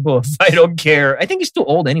Shia LaBeouf, I don't care. I think he's too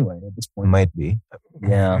old anyway at this point. Might be.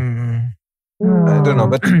 Yeah. I don't know,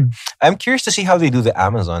 but I'm curious to see how they do the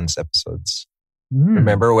Amazons episodes. Hmm.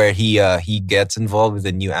 Remember where he gets involved with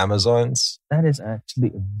the new Amazons? That is actually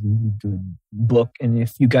a really good book. And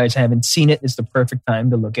if you guys haven't seen it, it's the perfect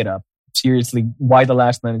time to look it up. Seriously, Why the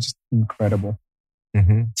Last Man is just incredible.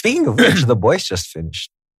 Mm-hmm. Speaking of which, The Boys just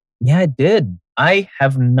finished. Yeah, it did. I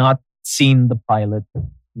have not seen the pilot.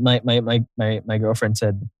 My girlfriend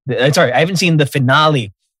said, sorry, I haven't seen the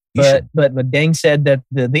finale. You should. But Deng said that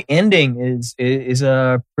the ending is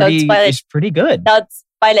That's pretty good. That's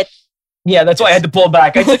pilot. Yeah, that's why I had to pull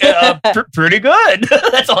back. I said, pretty good.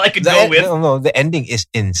 That's all I could go with. No, the ending is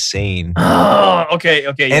insane. Oh, okay. Yeah,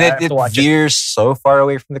 I And have to it watch it. veers so far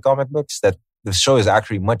away from the comic books that the show is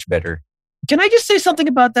actually much better. Can I just say something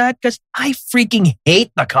about that? Because I freaking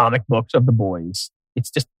hate the comic books of The Boys.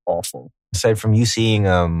 It's just awful. Aside from you seeing,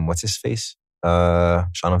 what's his face? Shaun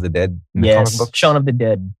of the Dead in the comic Yes, book. Shaun of the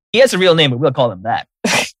Dead. He has a real name, but we'll call him that.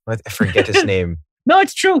 I forget his name. No,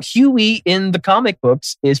 it's true. Huey in the comic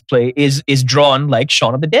books is drawn like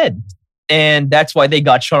Shaun of the Dead. And that's why they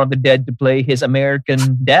got Shaun of the Dead to play his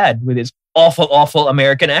American dad with his awful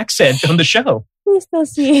American accent on the show. We still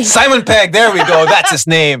see. Simon Pegg, there we go. That's his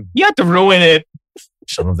name. You have to ruin it.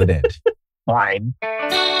 Shaun of the Dead. Fine.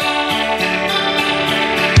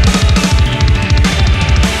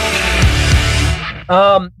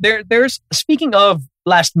 There's speaking of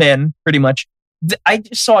Last Men, pretty much. I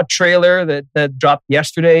just saw a trailer that dropped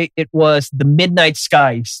yesterday. It was The Midnight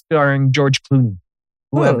Sky, starring George Clooney.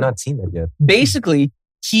 Ooh, I've not seen that yet. Basically,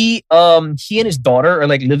 he and his daughter are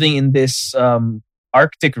like living in this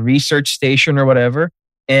Arctic research station or whatever,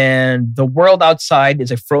 and the world outside is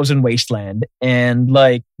a frozen wasteland. And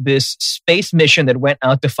like this space mission that went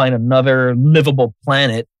out to find another livable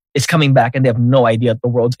planet is coming back, and they have no idea that the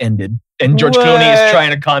world's ended. And George Clooney is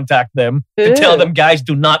trying to contact them to tell them, guys,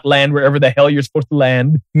 do not land wherever the hell you're supposed to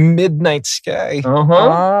land. Midnight Sky.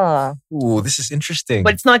 Uh-huh. Ooh, this is interesting.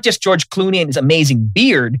 But it's not just George Clooney and his amazing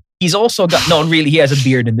beard. He's also got... No, really, he has a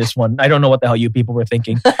beard in this one. I don't know what the hell you people were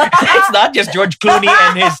thinking. It's not just George Clooney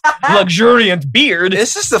and his luxuriant beard.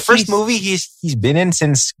 This is the first movie he's been in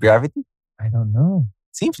since Gravity? I don't know.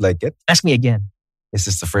 Seems like it. Ask me again. Is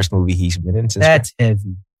this the first movie he's been in since That's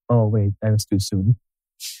heavy. Oh, wait. That was too soon.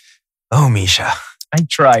 Oh, Misha. I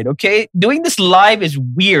tried, okay? Doing this live is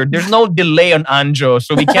weird. There's no delay on Anjo,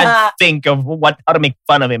 so we can't think of how to make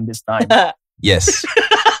fun of him this time. Yes.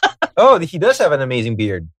 Oh, he does have an amazing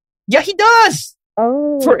beard. Yeah, he does.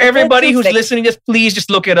 Oh, For everybody who's listening, please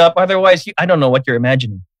just look it up. Otherwise, I don't know what you're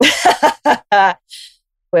imagining.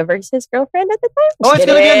 Whoever's his girlfriend at the time. Oh, it's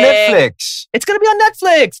going to be on Netflix. It's going to be on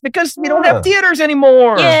Netflix because we don't have theaters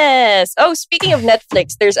anymore. Yes. Oh, speaking of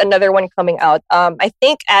Netflix, there's another one coming out. I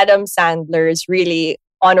think Adam Sandler is really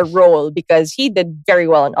on a roll because he did very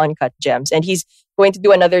well on Uncut Gems, and he's going to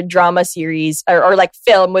do another drama series or like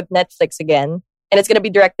film with Netflix again, and it's going to be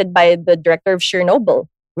directed by the director of Chernobyl.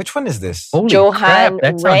 Which one is this? Holy Johan crap,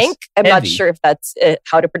 that Rank. I'm not heavy. sure if that's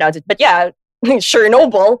how to pronounce it, but yeah,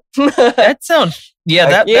 Chernobyl. That sounds... Yeah,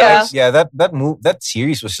 that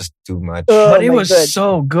series was just too much. but it was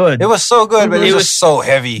so good. It was so good, but it was so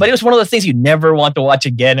heavy. But it was one of those things you never want to watch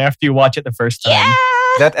again after you watch it the first time. Yeah.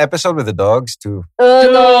 That episode with the dogs too. Oh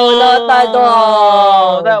no, not that Oh,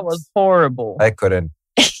 dog. that was horrible. I couldn't.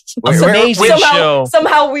 Amazing show.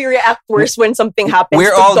 Somehow we react worse when something happens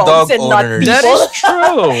We're to all dogs dog and not owners. people. That is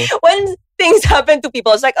true. When things happen to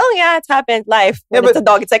people, it's like, oh yeah, it's happened. Life. When it's a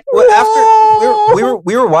dog, it's like, Well, after "No."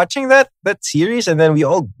 we were watching that series, and then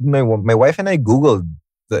my wife and I Googled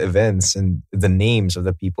the events and the names of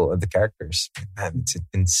the people, of the characters. Man, it's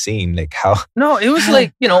insane. Like how... No, it was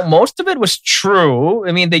like, most of it was true.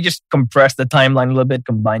 I mean, they just compressed the timeline a little bit,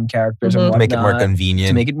 combined characters and Mhm. whatnot. make it more convenient.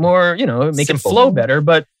 To make it more, make it Simple. flow better.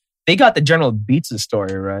 But they got the general beats of the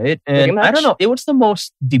story, right? Pretty And much. I don't know, it was the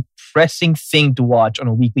most depressing thing to watch on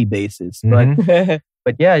a weekly basis. Mhm.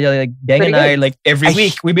 But yeah, like Dang Pretty and I, good. like every I-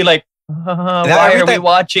 week, we'd be like, why every are we time-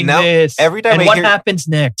 watching now, this? every time and I what hear- happens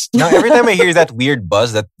next? Now every time I hear that weird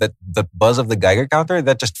buzz, that the buzz of the Geiger counter,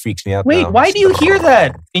 that just freaks me out. Wait, now. why do you hear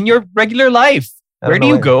that in your regular life? I don't Where do know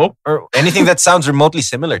you why. go? Or anything that sounds remotely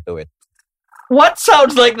similar to it. What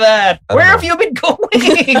sounds like that? I don't Where know. have you been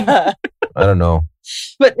going? I don't know.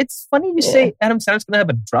 But it's funny you say Adam Sandler's going to have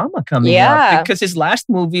a drama coming Yeah. out because his last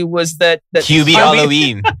movie was that QB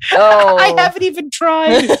Halloween. Oh, I haven't even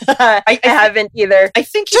tried. I haven't either. I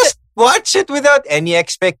think Just watch it without any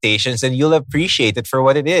expectations and you'll appreciate it for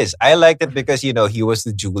what it is. I liked it because, he was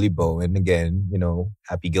the Julie Bowen again,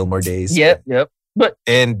 Happy Gilmore Days. Yep. But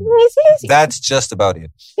And Easy. that's just about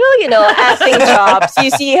it. Acting chops. You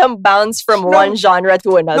see him bounce from one genre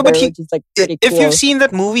to another, but which is like pretty If cool. you've seen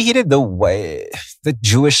that movie, he did the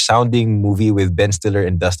Jewish sounding movie with Ben Stiller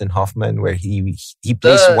and Dustin Hoffman where he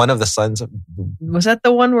plays one of the sons of... was that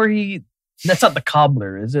the one where that's not the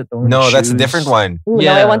cobbler, is it? The one No, with that's a shoes? different one. Ooh, now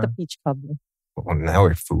Yeah. I want the peach cobbler. Oh, now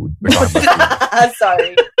we're food. We're talking about food.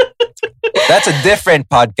 Sorry. That's a different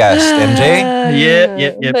podcast,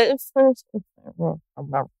 MJ. Yep.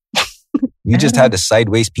 But You just had a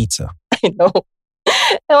sideways pizza. I know.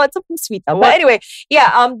 I want something sweet now. But anyway,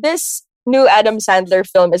 this new Adam Sandler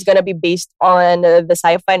film is going to be based on the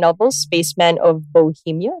sci-fi novel Spaceman of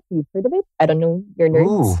Bohemia. You've heard of it? I don't know. You're nerds.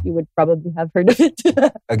 Ooh. You would probably have heard of it.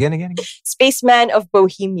 Again. Spaceman of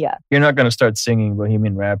Bohemia. You're not going to start singing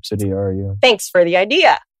Bohemian Rhapsody, are you? Thanks for the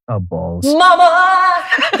idea. Oh, balls. Mama!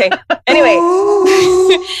 Okay. Anyway.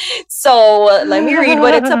 So let me read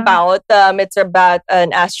what it's about. It's about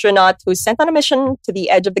an astronaut who's sent on a mission to the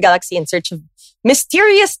edge of the galaxy in search of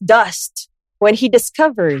mysterious dust when he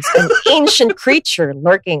discovers an ancient creature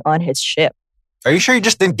lurking on his ship. Are you sure you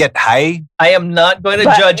just didn't get high I am not going to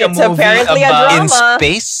But judge a it's movie apparently a about... in Mama.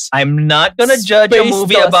 space? I'm not going to judge a Space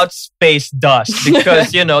movie dust. about space dust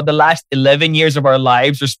because, the last 11 years of our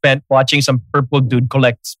lives are spent watching some purple dude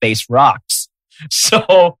collect space rocks.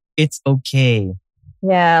 So it's okay.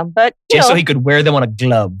 Yeah, but Just so he could wear them on a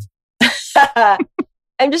glove.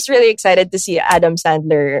 I'm just really excited to see Adam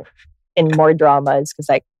Sandler in more dramas because,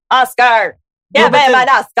 like, Oscar, Yeah, but then-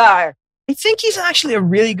 Madagascar. I think he's actually a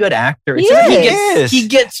really good actor. It's He just that is. he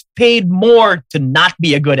gets paid more to not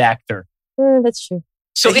be a good actor. That's true.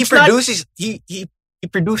 So he it's not, produces he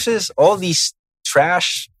produces all these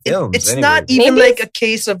trash films. it's anyway. not even Maybe like a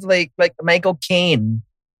case of like Michael Caine,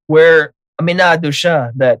 where aminado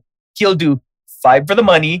siya that he'll do 5 for the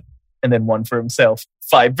money and then 1 for himself.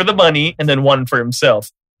 5 for the money and then 1 for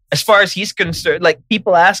himself. As far as he's concerned, like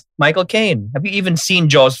people ask Michael Caine, have you even seen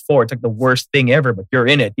Jaws 4? It's like the worst thing ever, but you're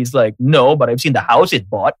in it. He's like, no, but I've seen the house it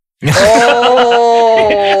bought.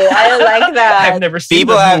 Oh, I like that. I've never seen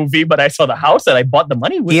People the have- movie, but I saw the house that I bought the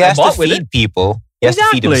money with. He I has to bought with feed it, people. He has to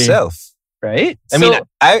feed Exactly. himself. right? I mean,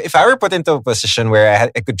 if I were put into a position where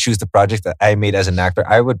I could choose the project that I made as an actor,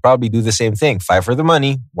 I would probably do the same thing. 5 for the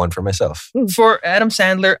money, 1 for myself. for Adam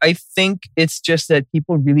Sandler, I think it's just that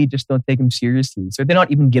people really just don't take him seriously. So they're not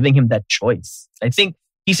even giving him that choice. I think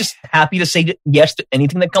he's just happy to say yes to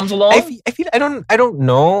anything that comes along. I feel I don't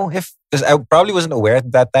know if because I probably wasn't aware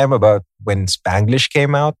at that time about when Spanglish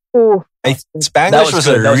came out. Ooh. Spanglish was was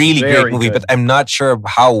good. a That was really very great movie, good. but I'm not sure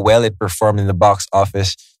how well it performed in the box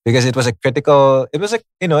office because it was a critical. It was a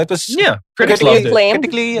it was yeah, critics Critically loved it. acclaimed.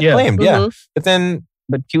 critically Yeah. acclaimed. Yeah, Mhm. but then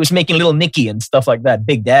But he was making Little Nicky and stuff like that,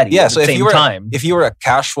 Big Daddy. Yeah, at so the if same you were- time. if you were a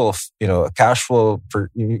casual for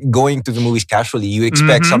going to the movies casually, you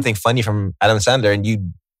expect Mhm. something funny from Adam Sandler, and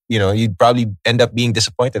you'd probably end up being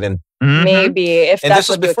disappointed. And Mhm. Maybe if And that's this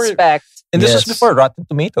was what you before- expect. this Yes. was before Rotten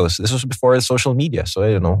Tomatoes. This was before social media. So I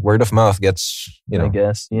don't know. Word of mouth gets I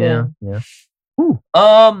guess. Yeah. Yeah. Ooh.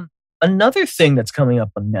 Another thing that's coming up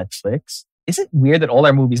on Netflix. Is it weird that all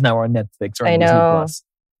our movies now are on Netflix or on I Disney know. Plus?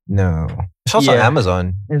 No. It's also Yeah.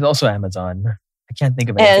 Amazon. There's also Amazon. I can't think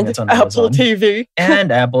of anything And that's on Apple Amazon. TV.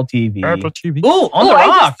 And Apple TV. TV. Ooh, on Ooh, the I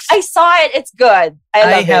rocks. I saw it. It's good. I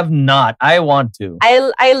love have it. not. I want to.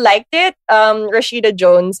 I liked it. Rashida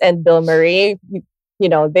Jones and Bill Murray,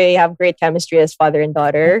 they have great chemistry as father and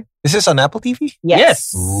daughter. Is this on Apple TV?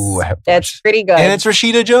 Yes. Ooh, I have to watch That's it. pretty good. And it's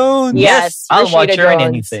Rashida Jones. Yes, I'll watch Rashida her in Jones.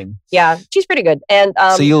 anything. Yeah, she's pretty good. And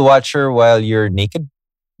So you'll watch her while you're naked?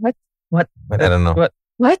 What? What? I don't know. What?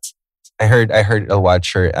 what? I heard I'll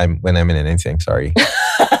watch her when I'm in anything. Sorry.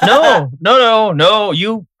 No.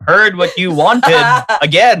 You heard what you wanted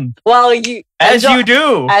again, Well, you as you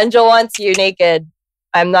do. Angel wants you naked.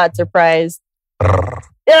 I'm not surprised.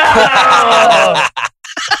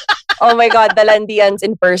 Oh my God, the Landians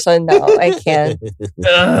in person now. I can't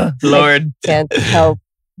Lord. help.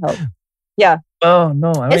 Oh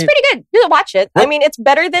no. It's pretty good. You watch it. I mean, it's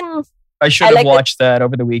better than I should I have liked it. watched that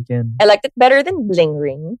over the weekend. I liked it better than Bling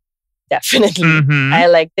Ring. Definitely. Mhm. I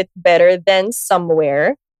liked it better than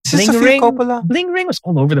Somewhere. Is this Bling Sofia Ring? Coppola? Bling Ring was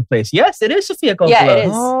all over the place. Yes, it is Sofia Coppola. Yeah, it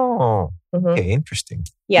is. Oh, Mhm. okay, interesting.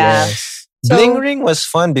 Yeah. Yes. So- Bling Ring was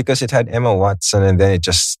fun because it had Emma Watson, and then it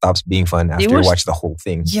just stops being fun after you was- watch the whole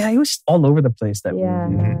thing. Yeah, it was all over the place, that Yeah.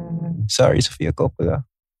 movie. Sorry, Sofia Coppola.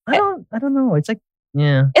 I don't know. It's like,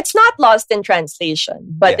 yeah. It's not lost in translation,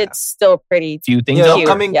 but Yeah. it's still pretty. Few things You know,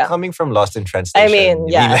 out. Cute, yeah. coming from Lost in Translation. I mean, you'd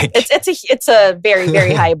be yeah, like, it's a very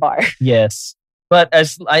very high bar. Yes. But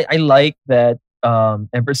as I like that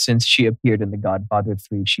ever since she appeared in The Godfather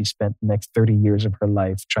 3, she spent the next 30 years of her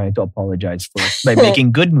life trying to apologize by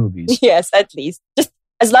making good movies. Yes, at least just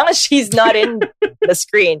as long as she's not in the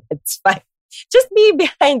screen, it's fine. Just be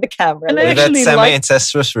behind the camera. And like- with that actually like-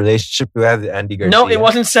 semi-incestuous relationship you had with Andy Garcia. No, it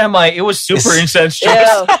wasn't semi. It was super It's- incestuous.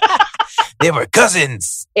 Ew, They were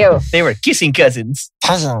cousins. ew. They were kissing cousins.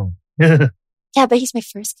 Cousin. Yeah, but he's my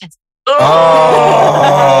first cousin.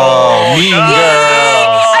 Oh, Mean no.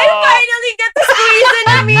 Girl. I finally get to squeeze in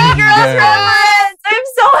a Mean Girls Girl. reference. I'm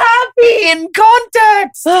so happy. In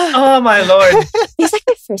context. Oh my lord. He's like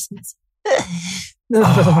my first cousin.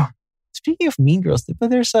 Oh. Speaking of Mean Girls,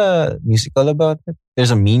 there's a musical about it.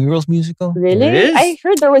 There's a Mean Girls musical. Really? It is? I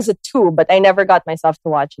heard there was a 2, but I never got myself to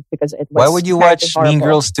watch it because it was. Why would you kind of watch Mean horrible.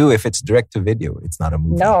 Girls 2 if it's direct to video? It's not a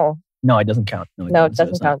movie. No, No, it doesn't count. no, it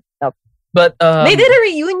doesn't count. No. But They did a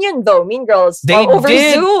reunion though, Mean Girls. They over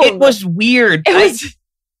did. Zoom. It was weird. It was.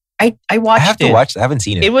 I I watched have to it. watch it. I haven't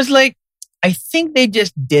seen it. It was like, I think they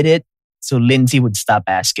just did it so Lindsay would stop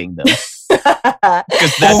asking them.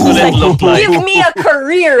 Because that's what it looked like. Give me a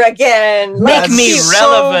career again. Make That's me so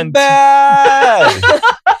relevant. bad.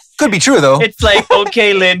 Could be true though. It's like,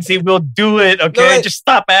 okay, Lindsay, we'll do it. Okay, No, just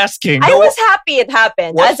stop asking. I was happy it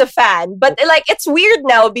happened What? as a fan, but like it's weird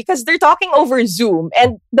now because they're talking over Zoom,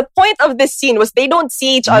 and the point of this scene was they don't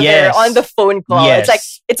see each other Yes. on the phone call. Yes. It's like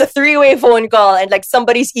it's a 3-way phone call, and like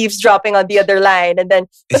somebody's eavesdropping on the other line, and then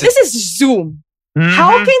but Is it- this is Zoom. Mhm.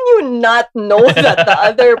 How can you not know that the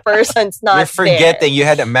other person's not You're forgetting there? you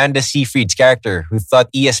had Amanda Seyfried's character who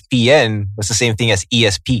thought ESPN was the same thing as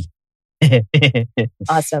ESP.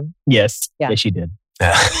 Awesome. Yes. Yeah. Yes, she did.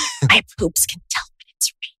 My poops can tell when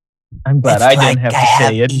it's real. I'm glad I didn't have to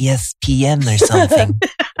say it. ESPN or something.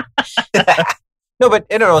 No, but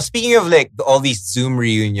I don't know. Speaking of like all these Zoom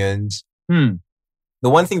reunions, the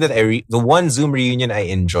one thing that the one Zoom reunion I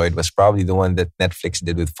enjoyed was probably the one that Netflix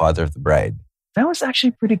did with Father of the Bride. That was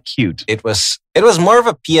actually pretty cute. It was more of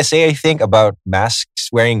a PSA, I think, about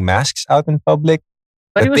wearing masks out in public.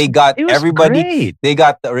 But they got everybody. Great. They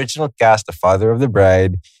got the original cast, the Father of the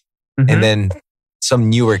Bride, and then some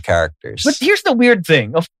newer characters. But here's the weird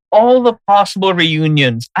thing: of all the possible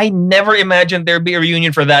reunions, I never imagined there'd be a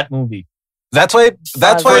reunion for that movie. That's why.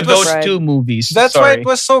 That's why For it was. those two movies. That's why Sorry. it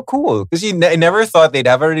was so cool because I never thought they'd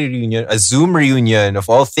have a reunion, a Zoom reunion of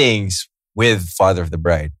all things with Father of the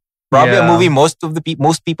Bride. Probably a movie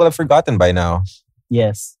most people have forgotten by now.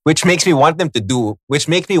 Yes. Which makes me want them to do. Which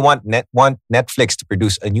makes me want Netflix to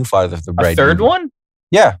produce a new Father of the Bride. A third movie. one?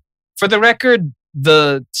 Yeah. For the record,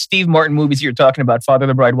 the Steve Martin movies you're talking about, Father of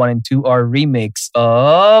the Bride 1 and 2, are remakes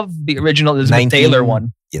of the original Elizabeth Taylor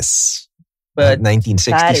one. Yes. But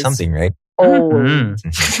 1960 something, right? Oh.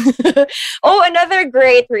 Mhm. Oh, another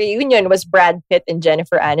great reunion was Brad Pitt and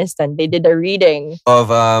Jennifer Aniston. They did a reading Of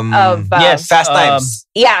yes, Fast Times.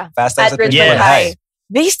 Fast Times at Ridgemont High.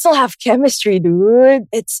 They still have chemistry, dude.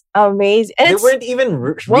 It's amazing. And They it's, weren't even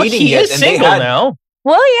well, reading he it, is and single they had. now.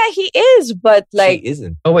 well, yeah, he is, but like She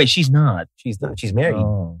isn't. Oh wait, she's not. She's not. She's married.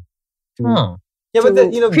 Oh. to- Oh. Yeah,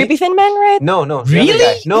 but Creepy Thin Man, right? No, the other Really?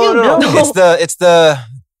 guy. No. No. It's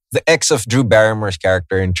the ex of Drew Barrymore's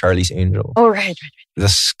character in Charlie's Angel. Oh, right. The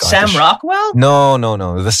Scottish. Sam Rockwell? No.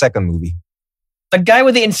 The second movie. The guy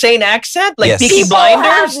with the insane accent? Like Yes. Peaky People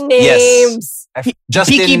Blinders? have names. Peaky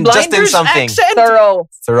Justin Blinders something. accent?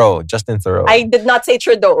 Thorough. Justin Thoreau. I did not say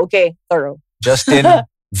Trudeau. Okay, Thorough. Justin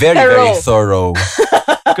very thorough.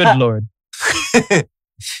 Good Lord.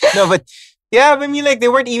 No, but yeah, I mean, like they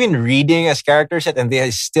weren't even reading as characters yet, and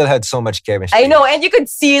they still had so much chemistry. I know, and you could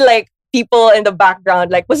see like people in the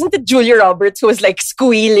background. Like, wasn't it Julia Roberts who was like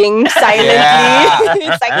squealing silently? Yeah.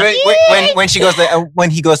 It's like, when she goes like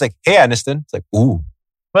when he goes like, "Hey, Aniston," it's like, "Ooh,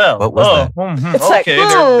 Well, What was that? It's like, okay,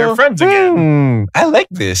 they're friends again. I like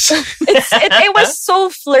this." it was so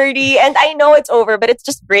flirty, and I know it's over, but it's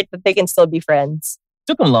just great that they can still be friends.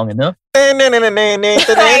 Took them long enough. I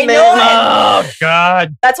know. Oh,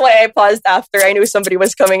 God. That's why I paused after I knew somebody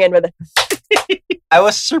was coming in with it. I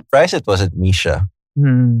was surprised it wasn't Misha.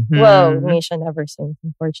 Mhm. Well, Misha never sings,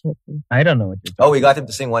 unfortunately. I don't know what you're talking Oh, we got him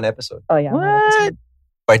to sing one episode. Oh, yeah. What?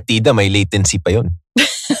 Partida, may latency pa yun.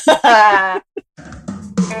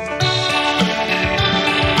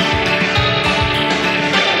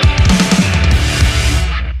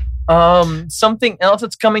 Something else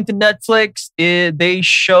that's coming to Netflix is they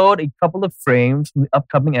showed a couple of frames from the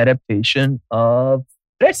upcoming adaptation of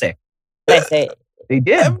Trece. Let's say. They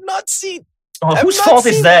did. I've not seen. Oh, I've whose not fault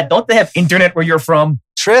is seen that? Don't they have internet where you're from?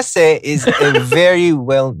 Trece is a very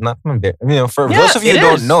well, not very, for Yeah, those of you it who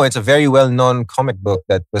don't is. know, it's a very well known comic book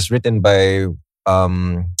that was written by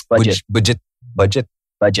Budget.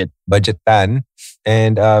 Budget Tan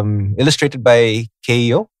and illustrated by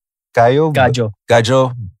Gajo. Gajo.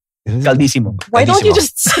 Caldissimo. Why don't you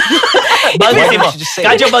just... Baldissimo. Why don't you just say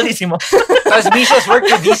Gajo Baldissimo. Because Misha's worked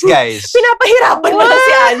with these guys. Pinapahirapan mo na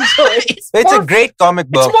si Anjo. It's a great comic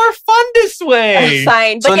It's book. more fun this way.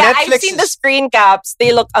 Fine. But So yeah, I've Netflix seen the is- screen caps.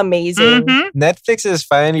 They look amazing. Mhm. Netflix is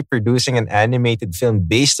finally producing an animated film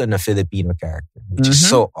based on a Filipino character, which is Mhm.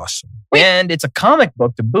 so awesome. And it's a comic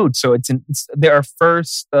book to boot, so it's their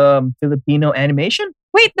first Filipino animation.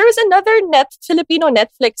 Wait, there's another Filipino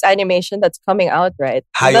Netflix animation that's coming out, right?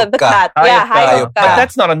 Hayop The Ka. cat. Yeah, Hayop Ka. Hayop Hayop But Ka.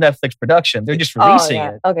 that's not a Netflix production. They're just Oh, releasing yeah.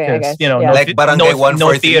 it. Okay, I 'Cause, guess. You know, Yeah. no, Like Barangay no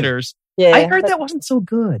 143. theaters. Yeah, I heard but- that wasn't so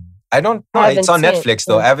good. I don't know. I It's haven't on seen it. Netflix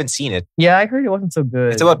though. I haven't seen it. Yeah, I heard it wasn't so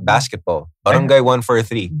good. It's about basketball. Barangay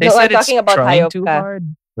 143. They No, said I'm talking it's about trying Hayop too Ka.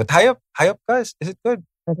 hard. But Hayop Ka, is it good?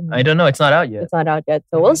 I don't know. It's not out yet. It's not out yet,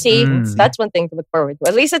 so we'll see. Mm. That's one thing to look forward to.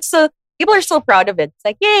 At least it's still people are still proud of it. It's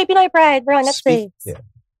like, yay, Pinoy Pride, we're on Netflix. Yeah.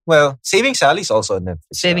 Well, Saving Sally's also on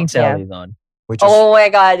Netflix. Saving now, Sally's on. which is Oh my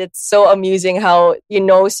god, it's so amusing how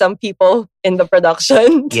some people in the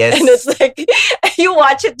production. Yes. And it's like you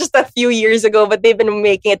watch it just a few years ago, but they've been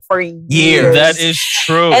making it for years. Years. That is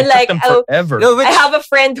true. And it like, took them forever. no, which, I have a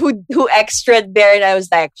friend who extraed there, and I was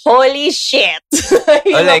like, "Holy shit!"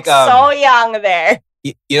 He Or like, looks so young there.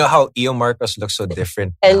 you know how Eo Marcos looks so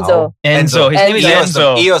different Enzo. now? Enzo. His name is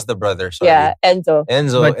Enzo. Eo's the brother. Sorry. Yeah, Enzo.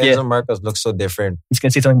 But yeah. Enzo Marcos looks so different. He's gonna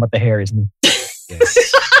say something about the hair, isn't he?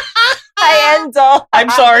 Yes. Hi, Enzo. I'm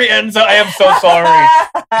sorry, Enzo. I am so sorry.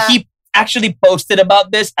 He actually posted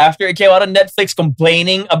about this after it came out on Netflix,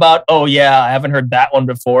 complaining about, oh yeah, I haven't heard that one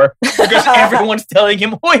before. Because everyone's telling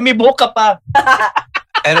him, Hoy, may boka pa.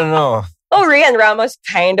 I don't know. Oh, Rian Ramos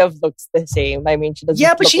kind of looks the same. I mean, she doesn't.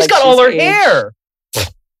 Yeah, but look she's like got all her aged. hair.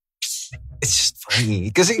 It's just funny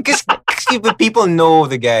because people know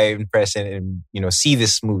the guy in present and see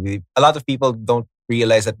this movie. A lot of people don't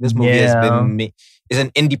realize that this movie has been is an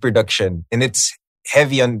indie production and it's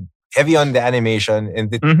heavy on the animation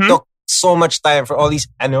and it took so much time for all these.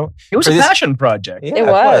 I know it was a passion project. Yeah, it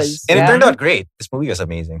was, and it turned out great. This movie was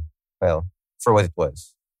amazing. Well, for what it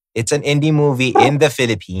was, it's an indie movie in the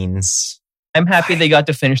Philippines. I'm happy they got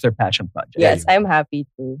to finish their passion project. Yes, I'm happy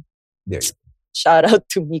too. There you go. Shout out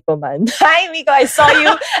to Miko Man. Hi Miko, I saw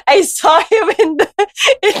you. I saw him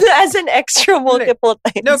as an extra multiple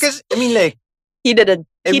times. No, because I mean, like he didn't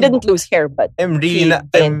lose hair, but I'm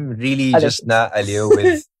really just not aliyo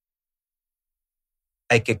with.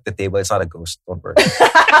 I kicked the table. It's not a ghost. Don't worry.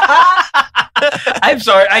 I'm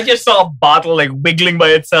sorry. I just saw a bottle like wiggling by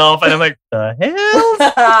itself, and I'm like, the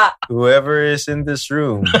hell? Whoever is in this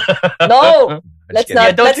room. No, let's not.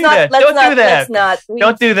 Yeah, don't do that. Let's not.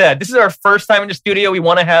 Don't do that. This is our first time in the studio. We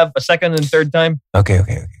want to have a second and third time. Okay.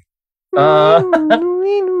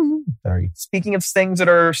 Sorry. Speaking of things that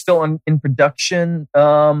are still in production,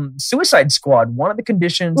 Suicide Squad. One of the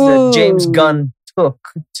conditions that James Gunn took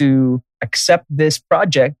to accept this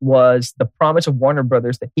project was the promise of Warner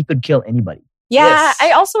Brothers that he could kill anybody. Yeah, Yes.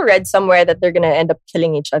 I also read somewhere that they're gonna end up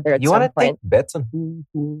killing each other at You some want to point. take bets on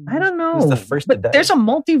who? I don't know. Who's the first to but die? there's a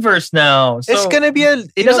multiverse now. So It's gonna be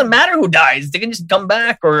it doesn't matter who dies. They can just come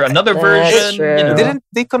back or another That's version. true. Didn't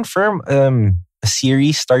they confirm a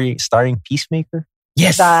series starring Peacemaker?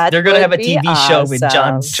 Yes, That they're gonna have a would be TV show with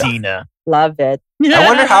John awesome. Cena. Love it. I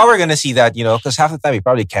wonder how we're gonna see that. Because half the time we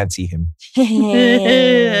probably can't see him.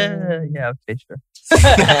 Yeah, okay, sure.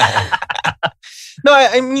 No,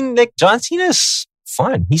 I mean, like John Cena's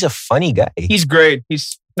fun. He's a funny guy. He's great.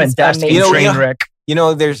 He's fantastic. amazing. in You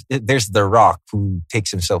know, Trainwreck. There's The Rock who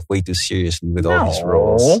takes himself way too seriously with all his No.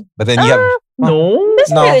 roles. But then you have, No,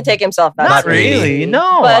 Doesn't No. really take himself that not really. really.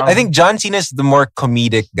 No, But- I think John Cena's the more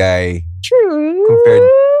comedic guy. True. Compared-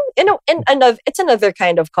 It's another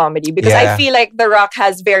kind of comedy because Yeah. I feel like The Rock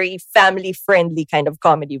has very family friendly kind of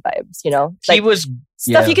comedy vibes. he Like was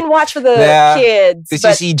stuff you can watch for the Yeah. kids. Did you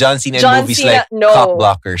But see John Cena in John movies Cena, like no. Cop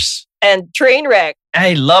Blockers? and Trainwreck.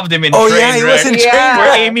 I loved him in Oh, Trainwreck. yeah, he was in Yeah. Trainwreck.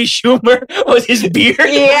 Where Amy Schumer was his beard.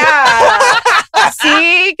 Yeah.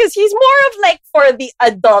 See, because he's more of like for the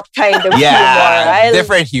adult kind of humor. Yeah,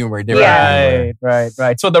 different humor. Different humor.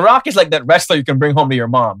 Right. So The Rock is like that wrestler you can bring home to your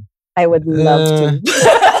mom. I would love to.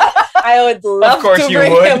 I would love course to you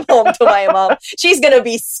bring would. him home to my mom. She's gonna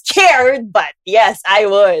be scared, but yes, I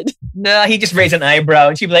would. No, he just raised an eyebrow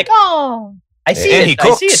and she'd be like, "Oh, I see And it. he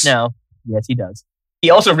I see it cooks. now." Yes, he does. He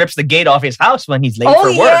also rips the gate off his house when he's late Oh for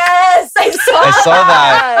work. yes, I saw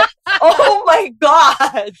that. Oh my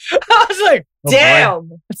god! I was like, oh, Damn.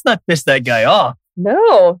 boy, let's not piss that guy off.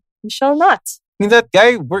 No, you shall not. I mean, that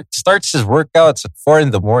guy starts his workouts at 4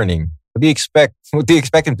 a.m. What do you expect? What do you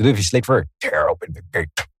expect him to do if he's late for work? Tear open the gate.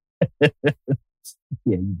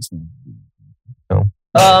 Yeah, you just. No.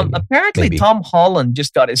 Apparently, Maybe. Tom Holland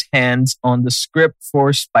just got his hands on the script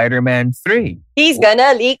for Spider-Man 3. He's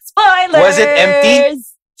gonna leak spoilers. Was it empty?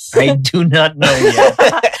 I do not know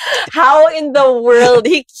yet. How in the world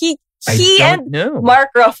he I and don't know. Mark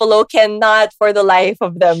Ruffalo cannot, for the life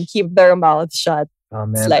of them, keep their mouths shut. Oh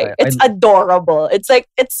It's man, like I- it's adorable. It's like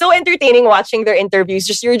it's so entertaining watching their interviews.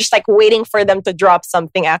 You're just like waiting for them to drop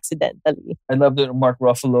something accidentally. I love that Mark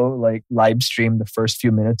Ruffalo like live streamed the first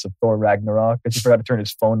few minutes of Thor Ragnarok because he forgot to turn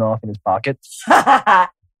his phone off in his pocket.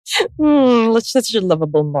 Let's such a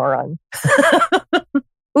lovable moron.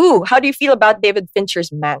 Ooh, how do you feel about David Fincher's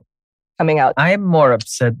Mank coming out? I'm more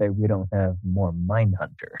upset that we don't have more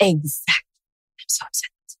Mindhunter. Exactly. I'm so upset.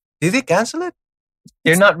 Did they cancel it?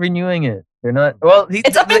 They're not renewing it. They're not. Well,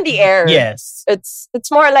 It's up in the air. Yes. It's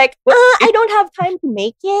more like I don't have time to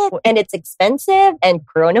make it, and it's expensive, and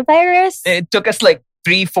coronavirus. It took us like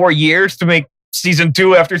 3-4 years to make season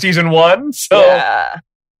 2 after season 1. So Yeah.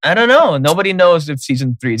 I don't know. Nobody knows if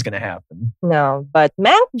season 3 is going to happen. No, but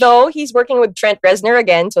Mank though he's working with Trent Reznor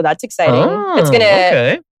again, so that's exciting. It's gonna.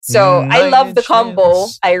 Okay. So I love the Nice. combo.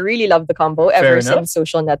 I really love the combo Fair ever enough. since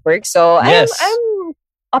Social Network. So Yes. I'm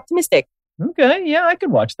optimistic. Okay. Yeah, I could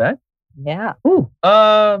watch that. Yeah. Ooh.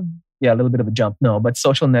 Yeah, a little bit of a jump. No, but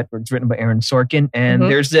Social Network's written by Aaron Sorkin, and Mhm.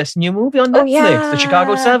 there's this new movie on Oh, Netflix, yeah. The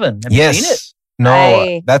Chicago 7. Have you seen it? Yes.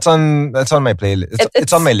 No, that's on my playlist.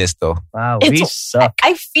 It's on my list though. Wow, we It's- suck.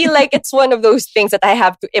 I feel like it's one of those things that I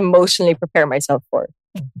have to emotionally prepare myself for.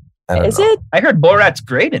 I don't Is know. it? I heard Borat's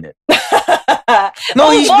great in it. No,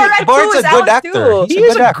 Borat Borat's 2 is a good out actor. too. He He's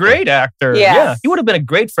is good a actor. great actor. Yeah. He would have been a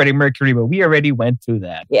great Freddie Mercury, but we already went through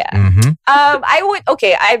that. Yeah. Mhm.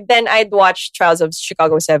 I'd watch Trials of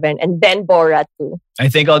Chicago 7 and then Borat 2. I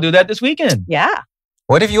think I'll do that this weekend. Yeah.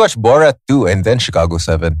 What if you watch Borat 2 and then Chicago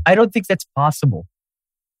 7? I don't think that's possible.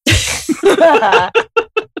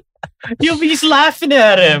 You'll be just laughing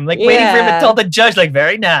at him, like waiting for him to Yeah. tell the judge, like,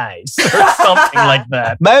 very nice, or something like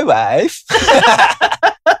that. My wife.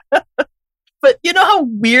 But you know how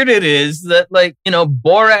weird it is that, like,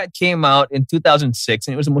 Borat came out in 2006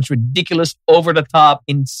 and it was the most ridiculous, over the top,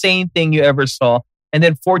 insane thing you ever saw. And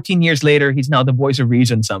then 14 years later, he's now the voice of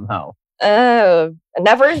reason somehow. I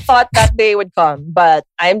never thought that day would come, but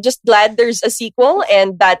I'm just glad there's a sequel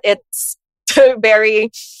and that it's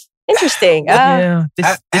very interesting. I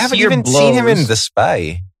This haven't year even seen him in blows. The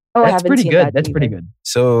Spy. I That's haven't pretty seen good. that That's pretty either. good.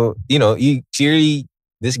 So, you clearly,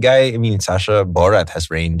 this guy, Sacha Borat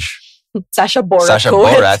has range. Sacha Borat. Sacha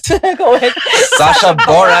Cohen. Borat. Cohen. Sacha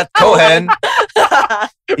Borat Cohen.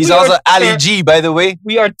 He's We also are Ali ter- G, by the way.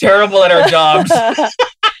 We are terrible at our jobs.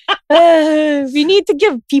 We need to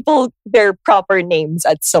give people their proper names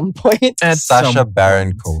at some point. At Sacha some Baron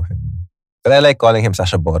point. Cohen. But I like calling him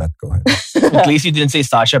Sacha Borat Cohen. At least you didn't say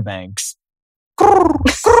Sasha Banks.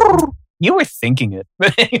 You were thinking it.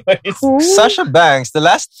 But anyways. Sasha Banks, the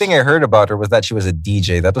last thing I heard about her was that she was a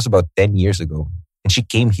DJ. That was about 10 years ago. And she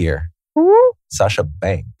came here. Who? Sasha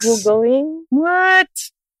Banks. Googling? What?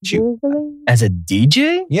 She- Googling? As a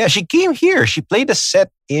DJ? Yeah, she came here. She played a set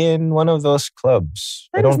in one of those clubs.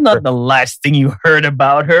 That is not the last thing you heard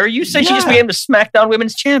about her. You said she just Yeah. became the SmackDown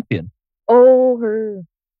Women's Champion. Oh, her.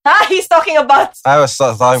 He's talking about I was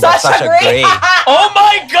talking about Sasha Grey. Oh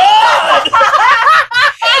my God!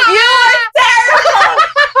 You are terrible!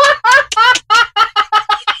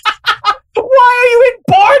 Why are you in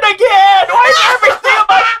porn again? Why is everything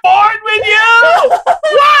about porn with you?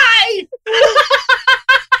 Why?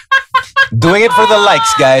 Doing it for the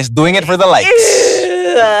likes, guys. Doing it for the likes.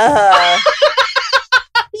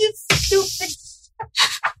 You stupid.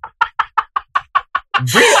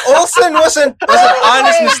 Brie Olsen was an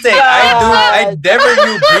honest my mistake. God. I never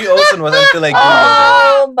knew Brie Olsen was until I Googled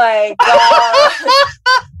Oh my God.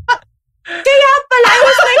 Kaya pala, I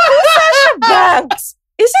was like, who's Sasha Banks?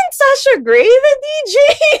 Isn't Sasha Grey the DJ?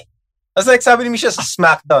 it. I was like, sabi ni Misha sa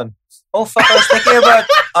SmackDown. Oh fuck, I was thinking about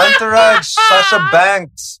Entourage, Sasha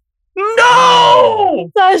Banks. No!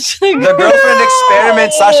 Sasha The girlfriend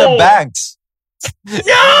experiment, Sasha Banks.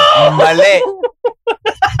 No! Mali.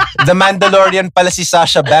 The Mandalorian pala si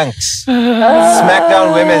Sasha Banks.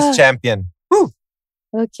 SmackDown Women's Champion.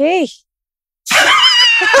 Okay.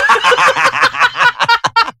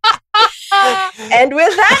 And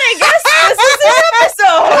with that, I guess this is the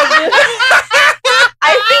episode.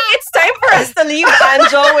 I think it's time for us to leave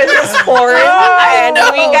Anjo with his porn. And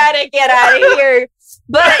we gotta get out of here.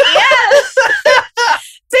 But yeah.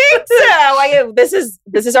 Thanks.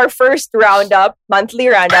 This is our first monthly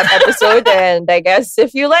roundup episode. And I guess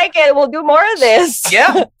if you like it, we'll do more of this.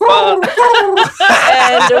 Yeah.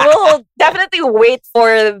 And we'll definitely wait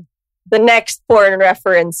for the next porn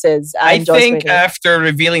references. I Anjo's think waiting. after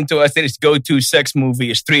revealing to us that his go-to sex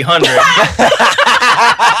movie is 300,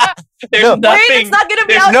 there's No. nothing. Wait, it's not gonna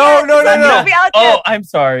be there's out no, yet. no, It's no, not no. gonna be out Oh, yet. I'm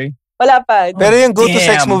sorry. Wala pa. Pero yung go-to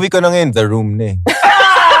sex Damn. movie ko na ngayon, The Room na eh.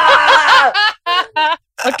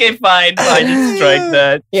 Okay, fine. Just strike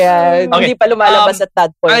that. Yeah, hindi pa lumalabas at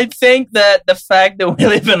that point. I think that the fact that we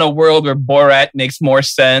live in a world where Borat makes more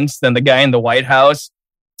sense than the guy in the White House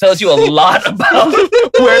tells you a lot about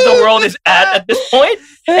where the world is at this point.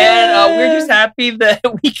 And we're just happy that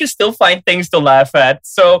we can still find things to laugh at.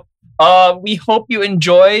 So we hope you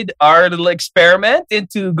enjoyed our little experiment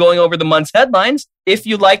into going over the month's headlines. If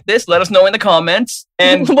you like this, let us know in the comments.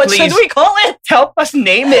 And What please should we call it? help us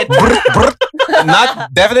name it.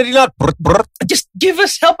 Definitely not. Brr, brr. Just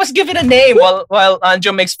help us give it a name while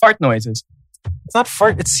Anjo makes fart noises. It's not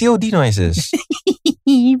fart, it's COD noises.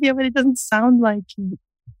 Yeah, but it doesn't sound like it.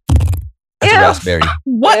 That's a Ew. raspberry.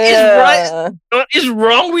 What is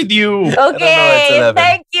wrong with you? know, it's Okay, 11.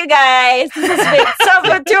 thank you guys. This has been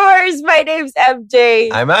Saboteurs. My name's MJ.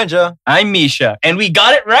 I'm Anja. I'm Misha, and we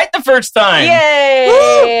got it right the first time.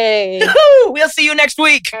 Yay! Woo! We'll see you next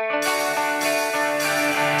week.